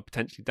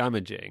potentially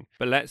damaging.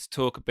 But let's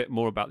talk a bit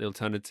more about the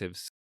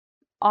alternatives.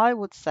 I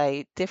would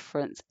say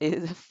difference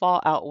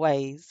far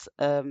outweighs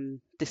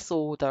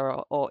disorder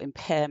or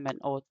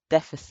impairment or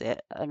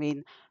deficit. I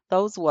mean,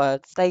 those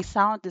words, they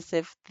sound as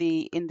if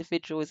the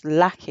individual is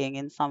lacking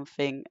in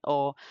something,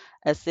 or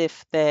as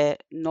if they're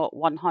not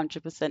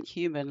 100%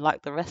 human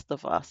like the rest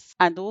of us.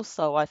 And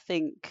also, I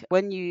think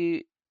when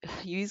you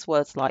use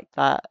words like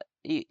that,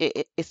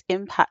 it's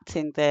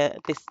impacting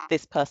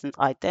this person's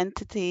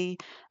identity.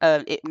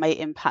 It may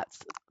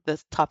impact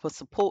the type of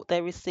support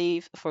they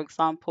receive. For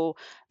example,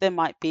 there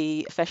might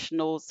be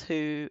professionals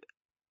who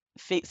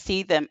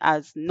see them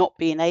as not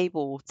being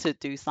able to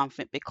do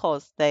something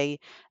because they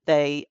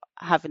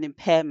have an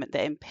impairment,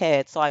 they're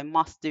impaired, so I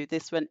must do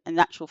this, when in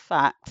actual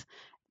fact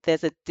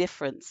there's a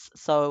difference.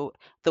 So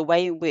the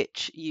way in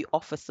which you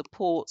offer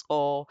support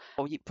or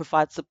you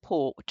provide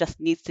support just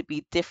needs to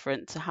be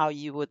different to how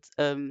you would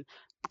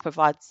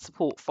provide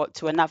support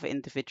to another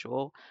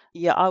individual.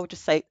 Yeah, I would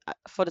just say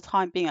for the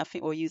time being, I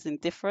think we're using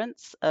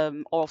difference,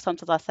 or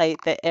sometimes I say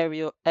the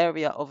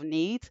area of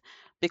need,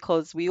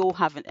 because we all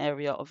have an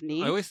area of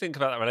need. I always think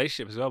about that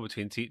relationship as well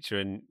between teacher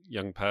and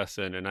young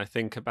person, and I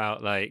think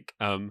about like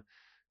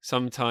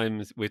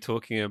sometimes we're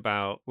talking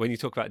about, when you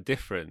talk about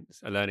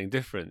difference, a learning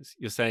difference,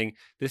 you're saying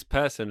this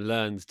person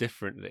learns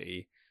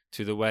differently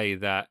to the way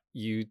that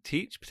you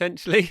teach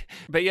potentially.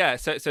 But yeah,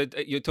 so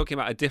you're talking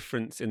about a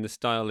difference in the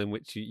style in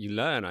which you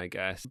learn, I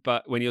guess.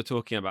 But when you're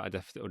talking about a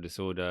deficit or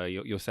disorder,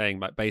 you're saying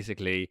like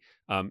basically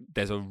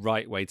there's a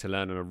right way to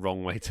learn and a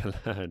wrong way to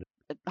learn.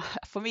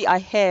 For me,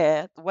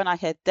 when I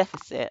hear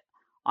deficit,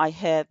 I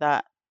hear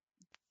that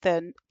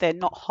they're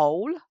not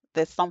whole.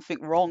 There's something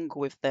wrong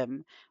with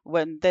them,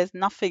 when there's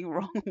nothing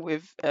wrong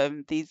with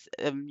these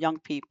young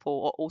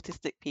people or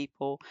autistic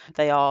people.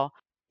 They are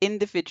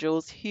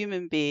individuals,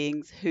 human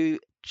beings who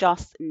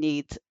just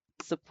need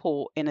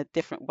support in a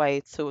different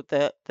way to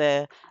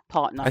their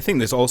partner. I think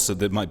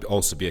there might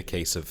also be a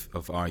case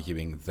of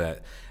arguing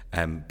that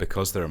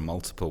because there are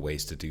multiple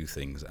ways to do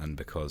things, and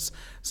because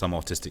some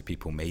autistic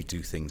people may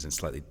do things in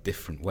slightly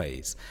different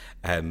ways,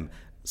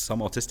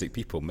 some autistic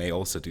people may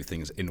also do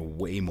things in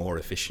way more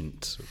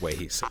efficient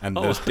ways, and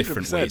those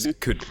different ways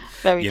could,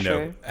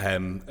 true.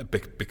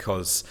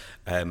 Because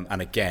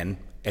and again,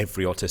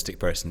 every autistic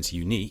person is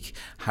unique.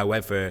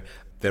 However,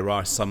 there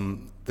are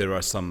some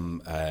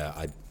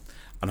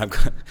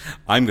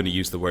I'm going to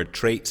use the word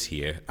traits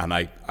here, and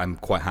I'm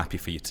quite happy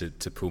for you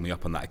to pull me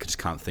up on that. I just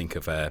can't think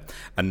of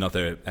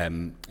another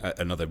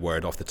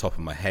word off the top of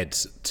my head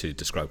to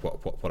describe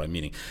what I'm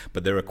meaning.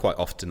 But there are quite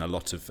often a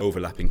lot of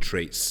overlapping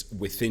traits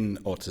within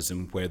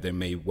autism where there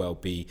may well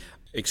be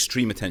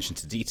extreme attention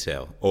to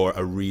detail, or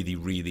a really,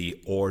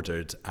 really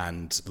ordered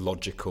and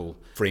logical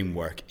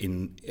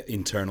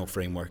internal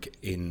framework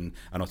in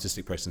an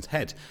autistic person's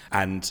head.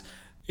 And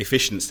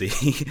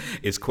efficiency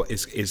is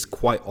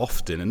quite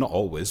often, and not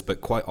always,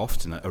 but quite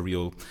often a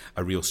real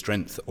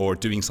strength, or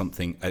doing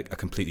something a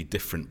completely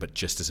different but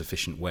just as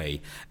efficient way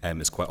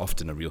is quite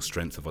often a real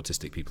strength of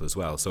autistic people as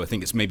well. So I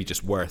think it's maybe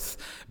just worth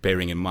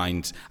bearing in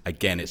mind.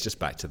 Again, it's just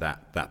back to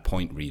that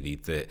point really,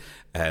 that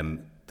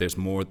there's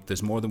more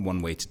than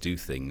one way to do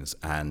things,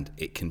 and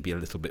it can be a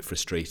little bit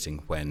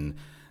frustrating when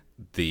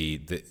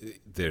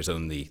there's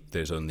only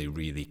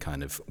really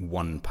kind of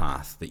one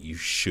path that you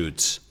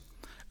should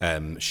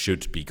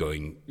be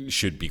going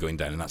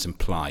down, and that's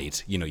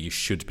implied. You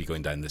should be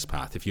going down this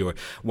path. If you're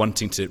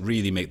wanting to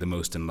really make the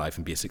most in life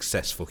and be a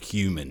successful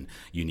human,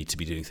 you need to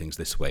be doing things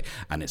this way.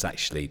 And it's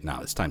actually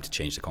now it's time to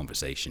change the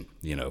conversation.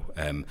 There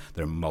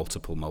are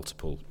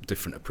multiple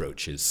different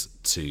approaches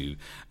to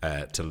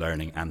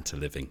learning and to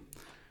living.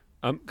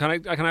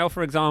 Can I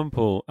offer an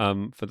example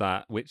for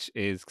that, which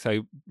is,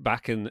 so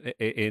back in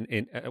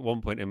at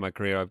one point in my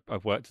career,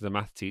 I've worked as a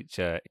math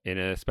teacher in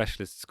a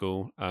specialist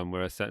school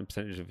where a certain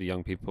percentage of the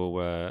young people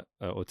were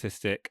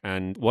autistic,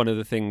 and one of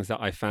the things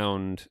that I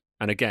found,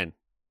 and again,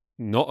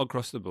 not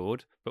across the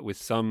board, but with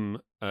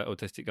some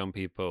autistic young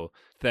people,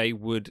 they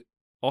would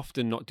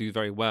often not do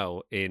very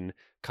well in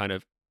kind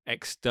of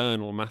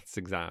external maths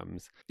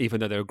exams, even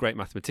though they were great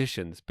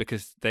mathematicians,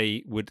 because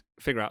they would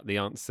figure out the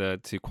answer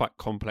to quite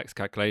complex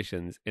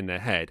calculations in their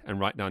head and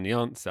write down the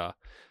answer.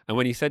 And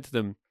when you said to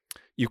them,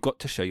 you've got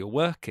to show you're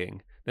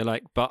working, they're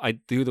like, but I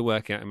do the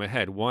working out in my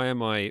head. Why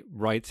am I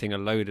writing a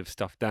load of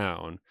stuff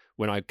down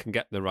when I can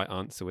get the right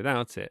answer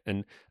without it?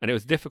 And it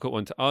was a difficult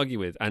one to argue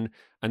with. And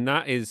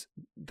that is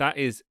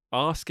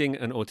asking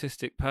an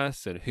autistic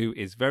person who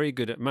is very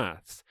good at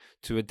maths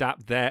to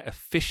adapt their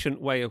efficient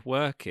way of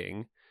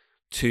working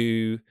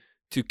to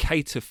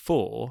cater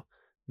for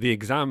the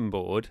exam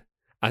board,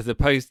 as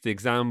opposed to the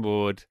exam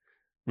board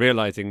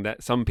realizing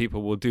that some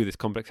people will do this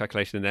complex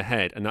calculation in their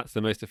head, and that's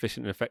the most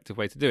efficient and effective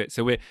way to do it.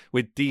 So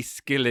we're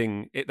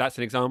de-skilling it. That's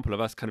an example of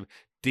us kind of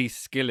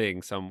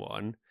de-skilling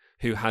someone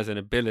who has an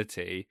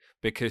ability,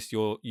 because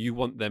you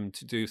want them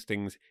to do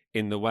things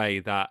in the way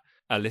that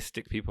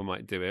allistic people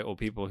might do it, or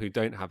people who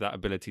don't have that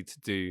ability to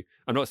do.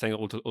 I'm not saying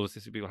all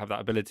autistic people have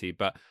that ability,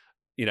 but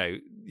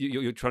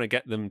you're trying to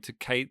get them to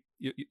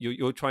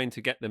you're trying to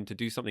get them to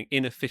do something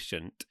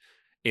inefficient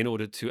in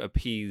order to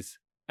appease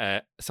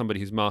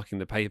somebody who's marking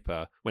the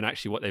paper, when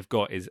actually what they've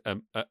got is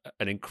an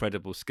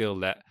incredible skill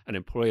that an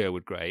employer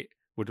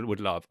would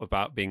love,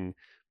 about being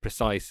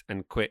precise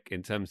and quick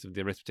in terms of the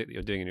arithmetic that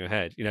you're doing in your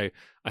head.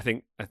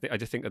 I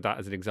just think that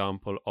is an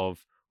example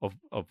of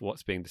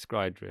what's being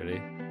described,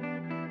 really.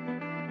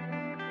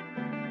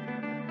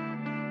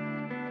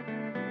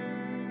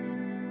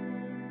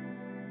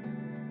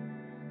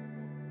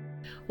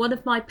 One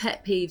of my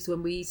pet peeves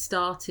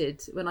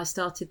when I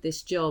started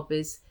this job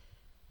is,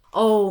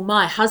 oh,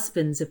 my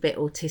husband's a bit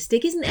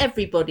autistic. Isn't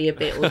everybody a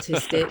bit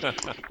autistic?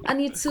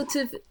 And you'd sort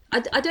of,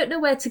 I don't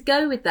know where to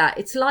go with that.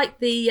 It's like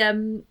the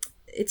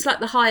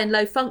high and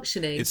low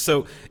functioning. It's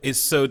so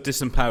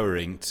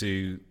disempowering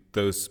to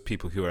those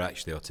people who are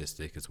actually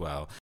autistic as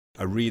well.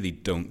 I really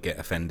don't get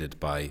offended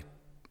by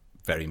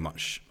very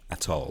much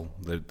at all.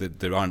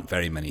 There aren't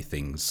very many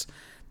things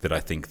that I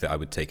think that I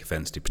would take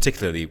offence to,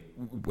 particularly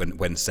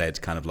when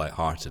said kind of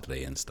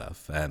lightheartedly and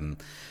stuff.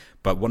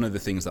 But one of the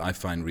things that I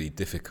find really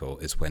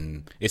difficult is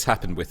when it's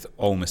happened with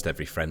almost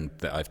every friend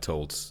that I've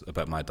told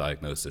about my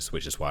diagnosis,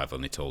 which is why I've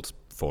only told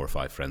 4 or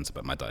 5 friends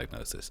about my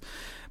diagnosis,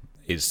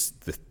 is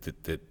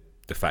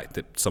the fact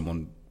that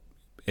someone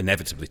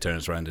inevitably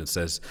turns around and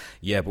says,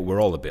 yeah, but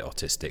we're all a bit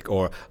autistic,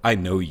 or I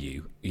know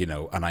you,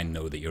 and I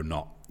know that you're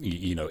not,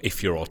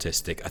 if you're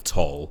autistic at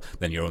all,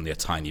 then you're only a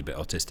tiny bit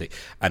autistic.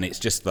 And it's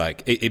just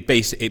like, it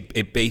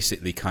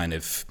basically kind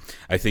of,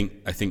 I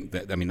think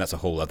that, I mean, that's a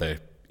whole other,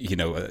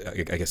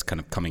 I guess kind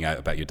of coming out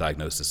about your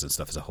diagnosis and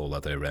stuff is a whole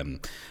other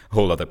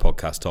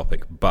podcast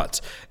topic. But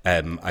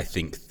I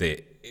think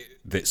that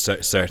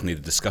certainly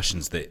the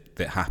discussions that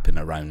happen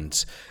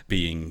around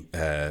being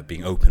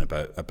open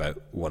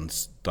about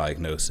one's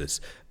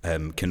diagnosis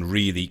can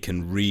really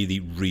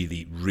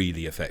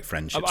affect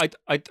friendships.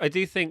 I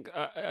do think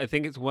I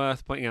think it's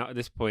worth pointing out at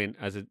this point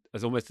as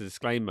almost a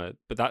disclaimer,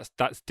 but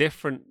that's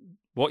different.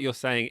 What you're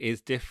saying is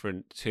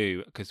different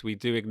too, because we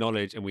do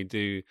acknowledge and we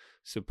do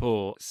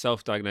support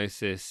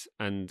self-diagnosis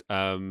and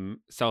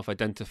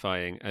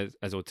self-identifying as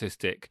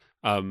autistic,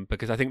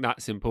 because I think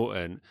that's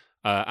important.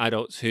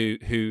 Adults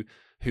who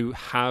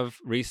have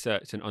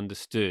researched and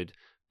understood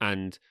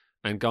and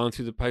gone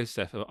through the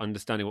process of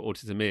understanding what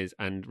autism is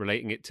and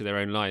relating it to their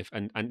own life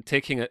and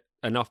ticking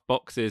enough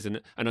boxes and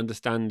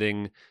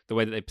understanding the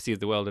way that they perceive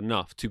the world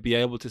enough to be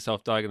able to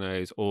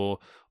self-diagnose or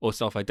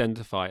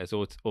self-identify as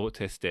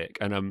autistic.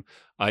 And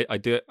I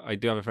do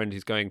have a friend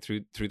who's going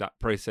through that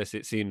process,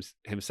 it seems,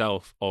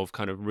 himself, of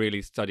kind of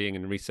really studying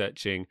and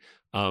researching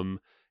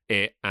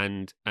it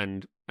and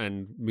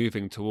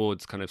moving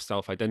towards kind of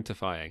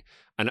self-identifying,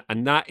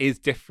 and that is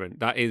different.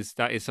 That is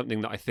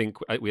something that I think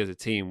we as a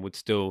team would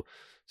still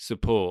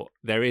support.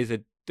 There is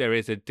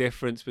a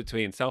difference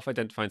between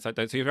self-identifying and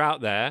self-identifying. So if you're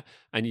out there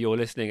and you're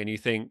listening and you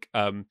think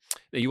that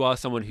you are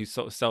someone who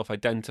sort of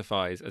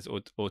self-identifies as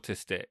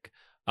autistic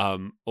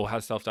or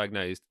has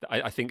self-diagnosed,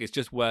 I think it's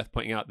just worth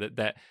pointing out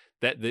that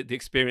the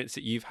experience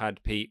that you've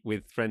had, Pete,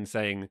 with friends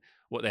saying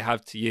what they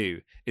have to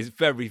you is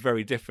very,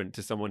 very different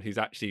to someone who's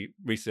actually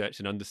researched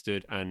and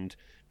understood and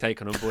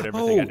taken on board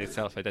everything and is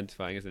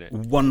self-identifying, isn't it?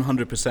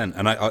 100%.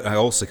 And I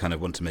also kind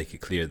of want to make it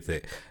clear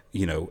that,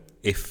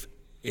 if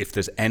if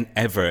there's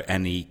ever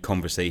any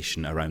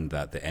conversation around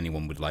that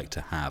anyone would like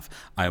to have,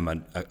 I'm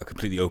a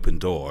completely open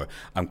door.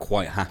 I'm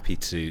quite happy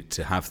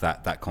to have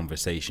that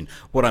conversation.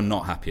 What I'm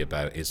not happy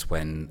about is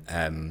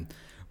when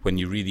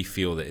you really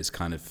feel that it's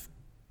kind of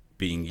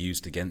being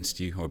used against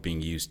you, or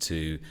being used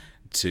to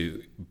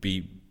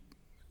be,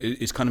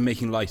 it's kind of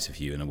making light of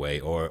you in a way,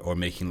 or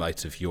making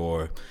light of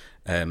your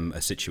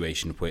a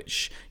situation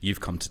which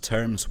you've come to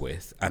terms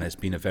with, and it's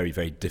been a very,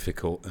 very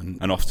difficult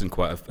and often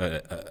quite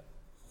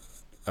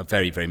a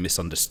very, very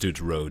misunderstood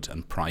road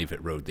and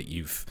private road that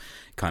you've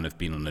kind of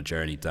been on a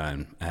journey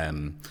down.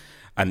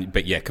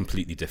 But yeah,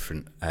 completely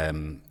different.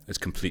 It's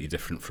completely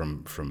different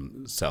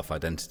from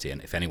self-identity.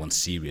 And if anyone's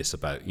serious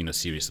about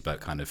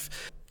kind of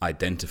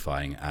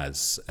identifying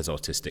as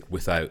autistic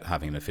without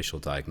having an official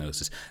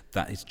diagnosis,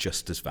 that is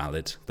just as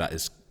valid. That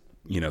is,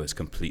 it's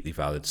completely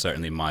valid.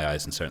 Certainly in my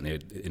eyes, and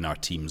certainly in our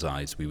team's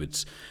eyes, we would,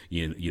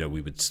 we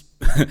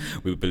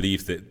would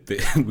believe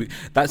that.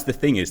 That's the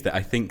thing, is that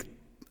I think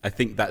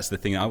that's the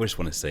thing I just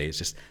want to say, is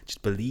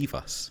just believe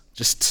us.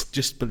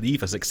 Just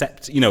believe us.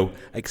 Accept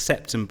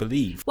and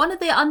believe.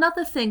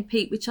 Another thing,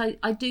 Pete, which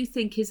I do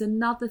think is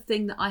another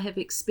thing that I have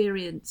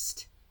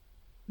experienced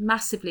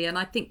massively, and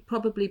I think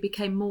probably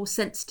became more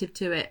sensitive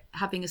to it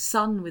having a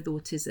son with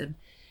autism.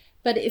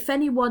 But if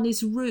anyone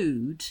is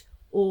rude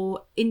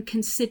or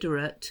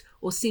inconsiderate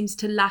or seems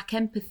to lack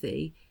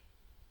empathy,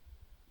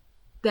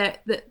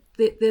 there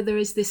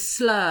is this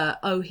slur,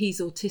 "Oh,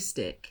 he's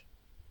autistic."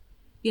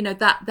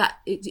 That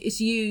it's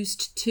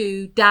used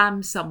to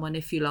damn someone,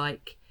 if you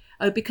like.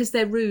 Oh, because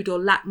they're rude or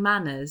lack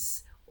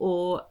manners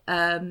or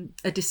are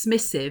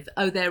dismissive,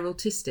 oh, they're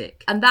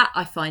autistic. And that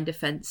I find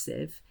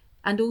offensive.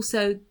 And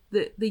also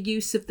the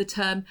use of the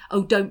term,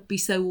 "Oh, don't be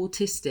so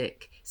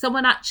autistic."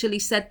 Someone actually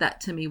said that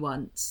to me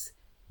once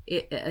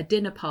at a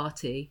dinner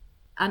party.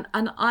 And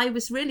I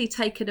was really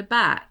taken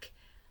aback.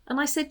 And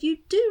I said, "You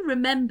do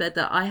remember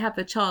that I have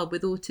a child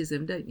with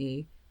autism, don't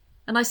you?"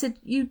 And I said,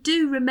 "You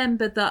do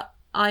remember that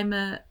I'm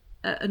an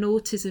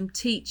autism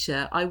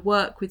teacher. I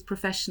work with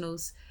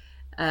professionals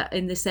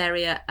in this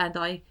area, and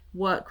I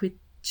work with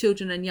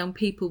children and young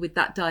people with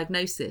that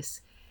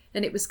diagnosis."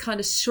 And it was kind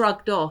of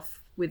shrugged off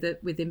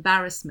with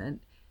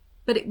embarrassment.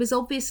 But it was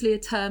obviously a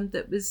term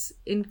that was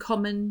in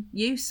common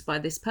use by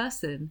this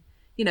person.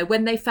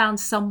 When they found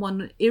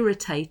someone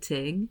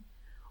irritating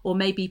or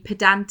maybe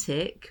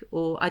pedantic,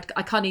 or I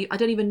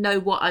don't even know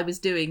what I was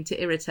doing to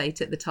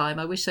irritate at the time.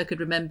 I wish I could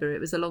remember. It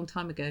was a long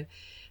time ago.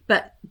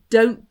 But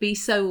 "don't be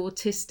so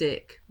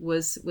autistic"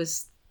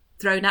 was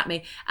thrown at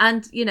me.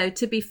 And,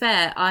 to be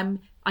fair,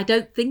 I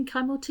don't think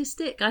I'm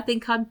autistic. I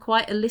think I'm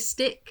quite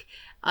holistic.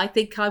 I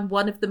think I'm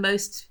one of the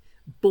most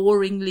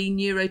boringly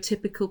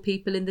neurotypical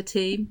people in the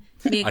team.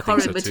 Me and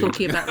Corin were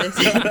talking about this.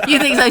 You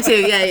think so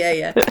too?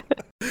 Yeah.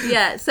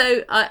 Yeah,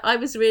 so I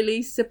was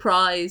really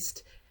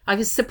surprised. I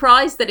was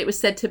surprised that it was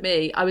said to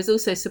me. I was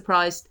also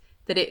surprised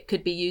that it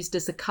could be used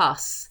as a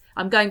cuss.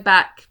 I'm going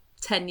back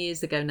 10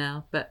 years ago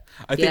now, but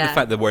I think the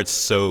fact the word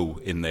 "so"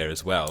 in there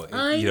as well,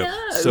 I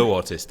know. So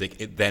autistic,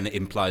 it then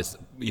implies,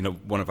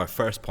 one of our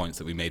first points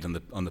that we made on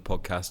the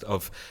podcast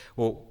of,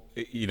 well,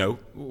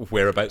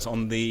 whereabouts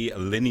on the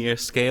linear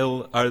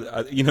scale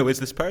is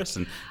this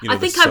person? I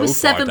think I was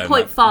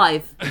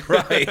 7.5.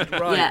 Right.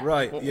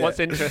 Yeah. What's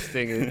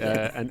interesting is,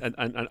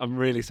 and I'm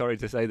really sorry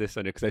to say this,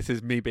 Sonia, because this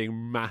is me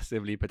being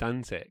massively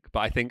pedantic, but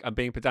I think I'm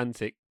being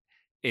pedantic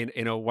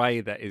in a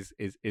way that is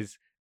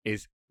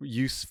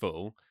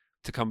useful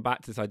to come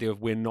back to this idea of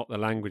we're not the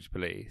language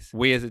police.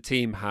 We as a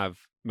team have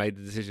made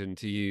the decision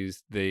to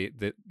use the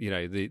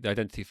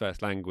identity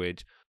first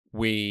language.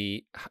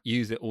 We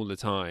use it all the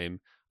time.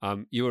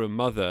 You're a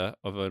mother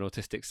of an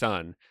autistic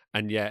son,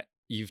 and yet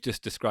you've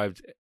just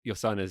described your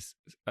son as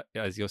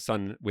your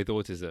son with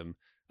autism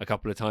a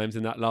couple of times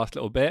in that last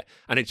little bit,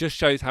 and it just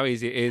shows how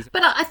easy it is.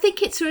 But I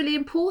think it's really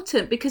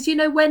important because,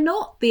 we're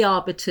not the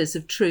arbiters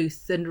of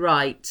truth and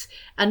right,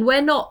 and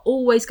we're not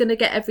always going to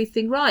get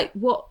everything right.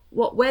 What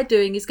we're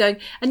doing is going,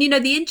 and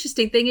the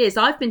interesting thing is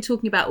I've been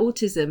talking about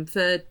autism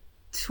for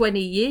 20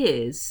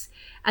 years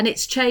and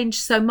it's changed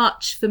so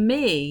much for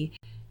me,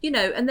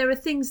 and there are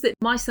things that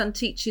my son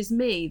teaches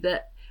me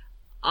that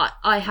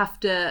I have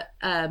to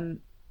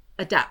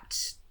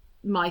adapt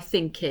my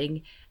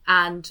thinking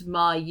and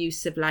my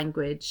use of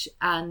language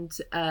and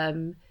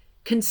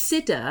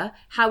consider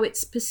how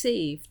it's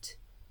perceived,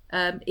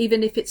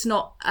 even if it's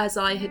not as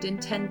I had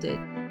intended.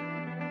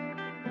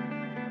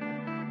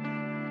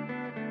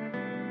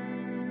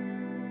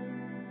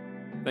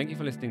 Thank you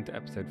for listening to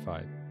episode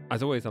 5.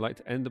 As always, I like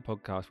to end the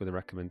podcast with a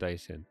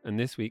recommendation, and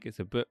this week it's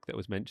a book that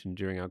was mentioned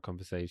during our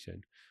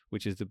conversation,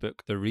 which is the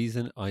book The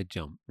Reason I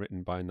Jump,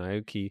 written by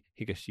Naoki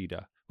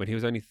Higashida when he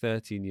was only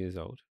 13 years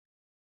old.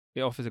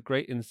 It offers a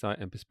great insight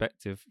and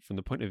perspective from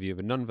the point of view of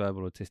a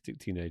non-verbal autistic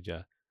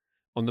teenager.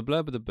 On the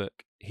blurb of the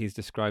book, he's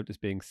described as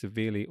being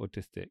severely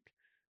autistic.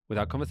 With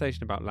our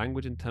conversation about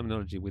language and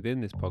terminology within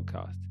this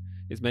podcast,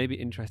 it's maybe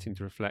interesting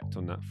to reflect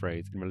on that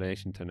phrase in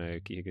relation to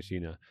Naoki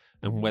Higashida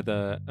and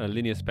whether a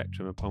linear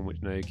spectrum upon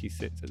which Naoki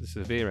sits at the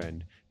severe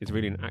end is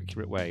really an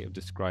accurate way of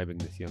describing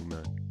this young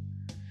man.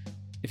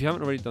 If you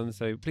haven't already done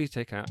so, please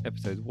check out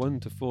episodes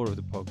 1 to 4 of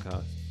the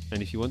podcast.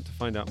 And if you want to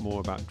find out more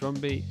about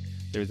Drumbeat,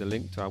 there is a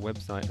link to our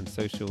website and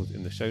socials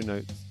in the show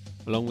notes,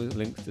 along with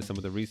links to some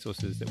of the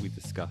resources that we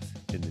discuss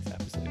in this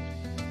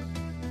episode.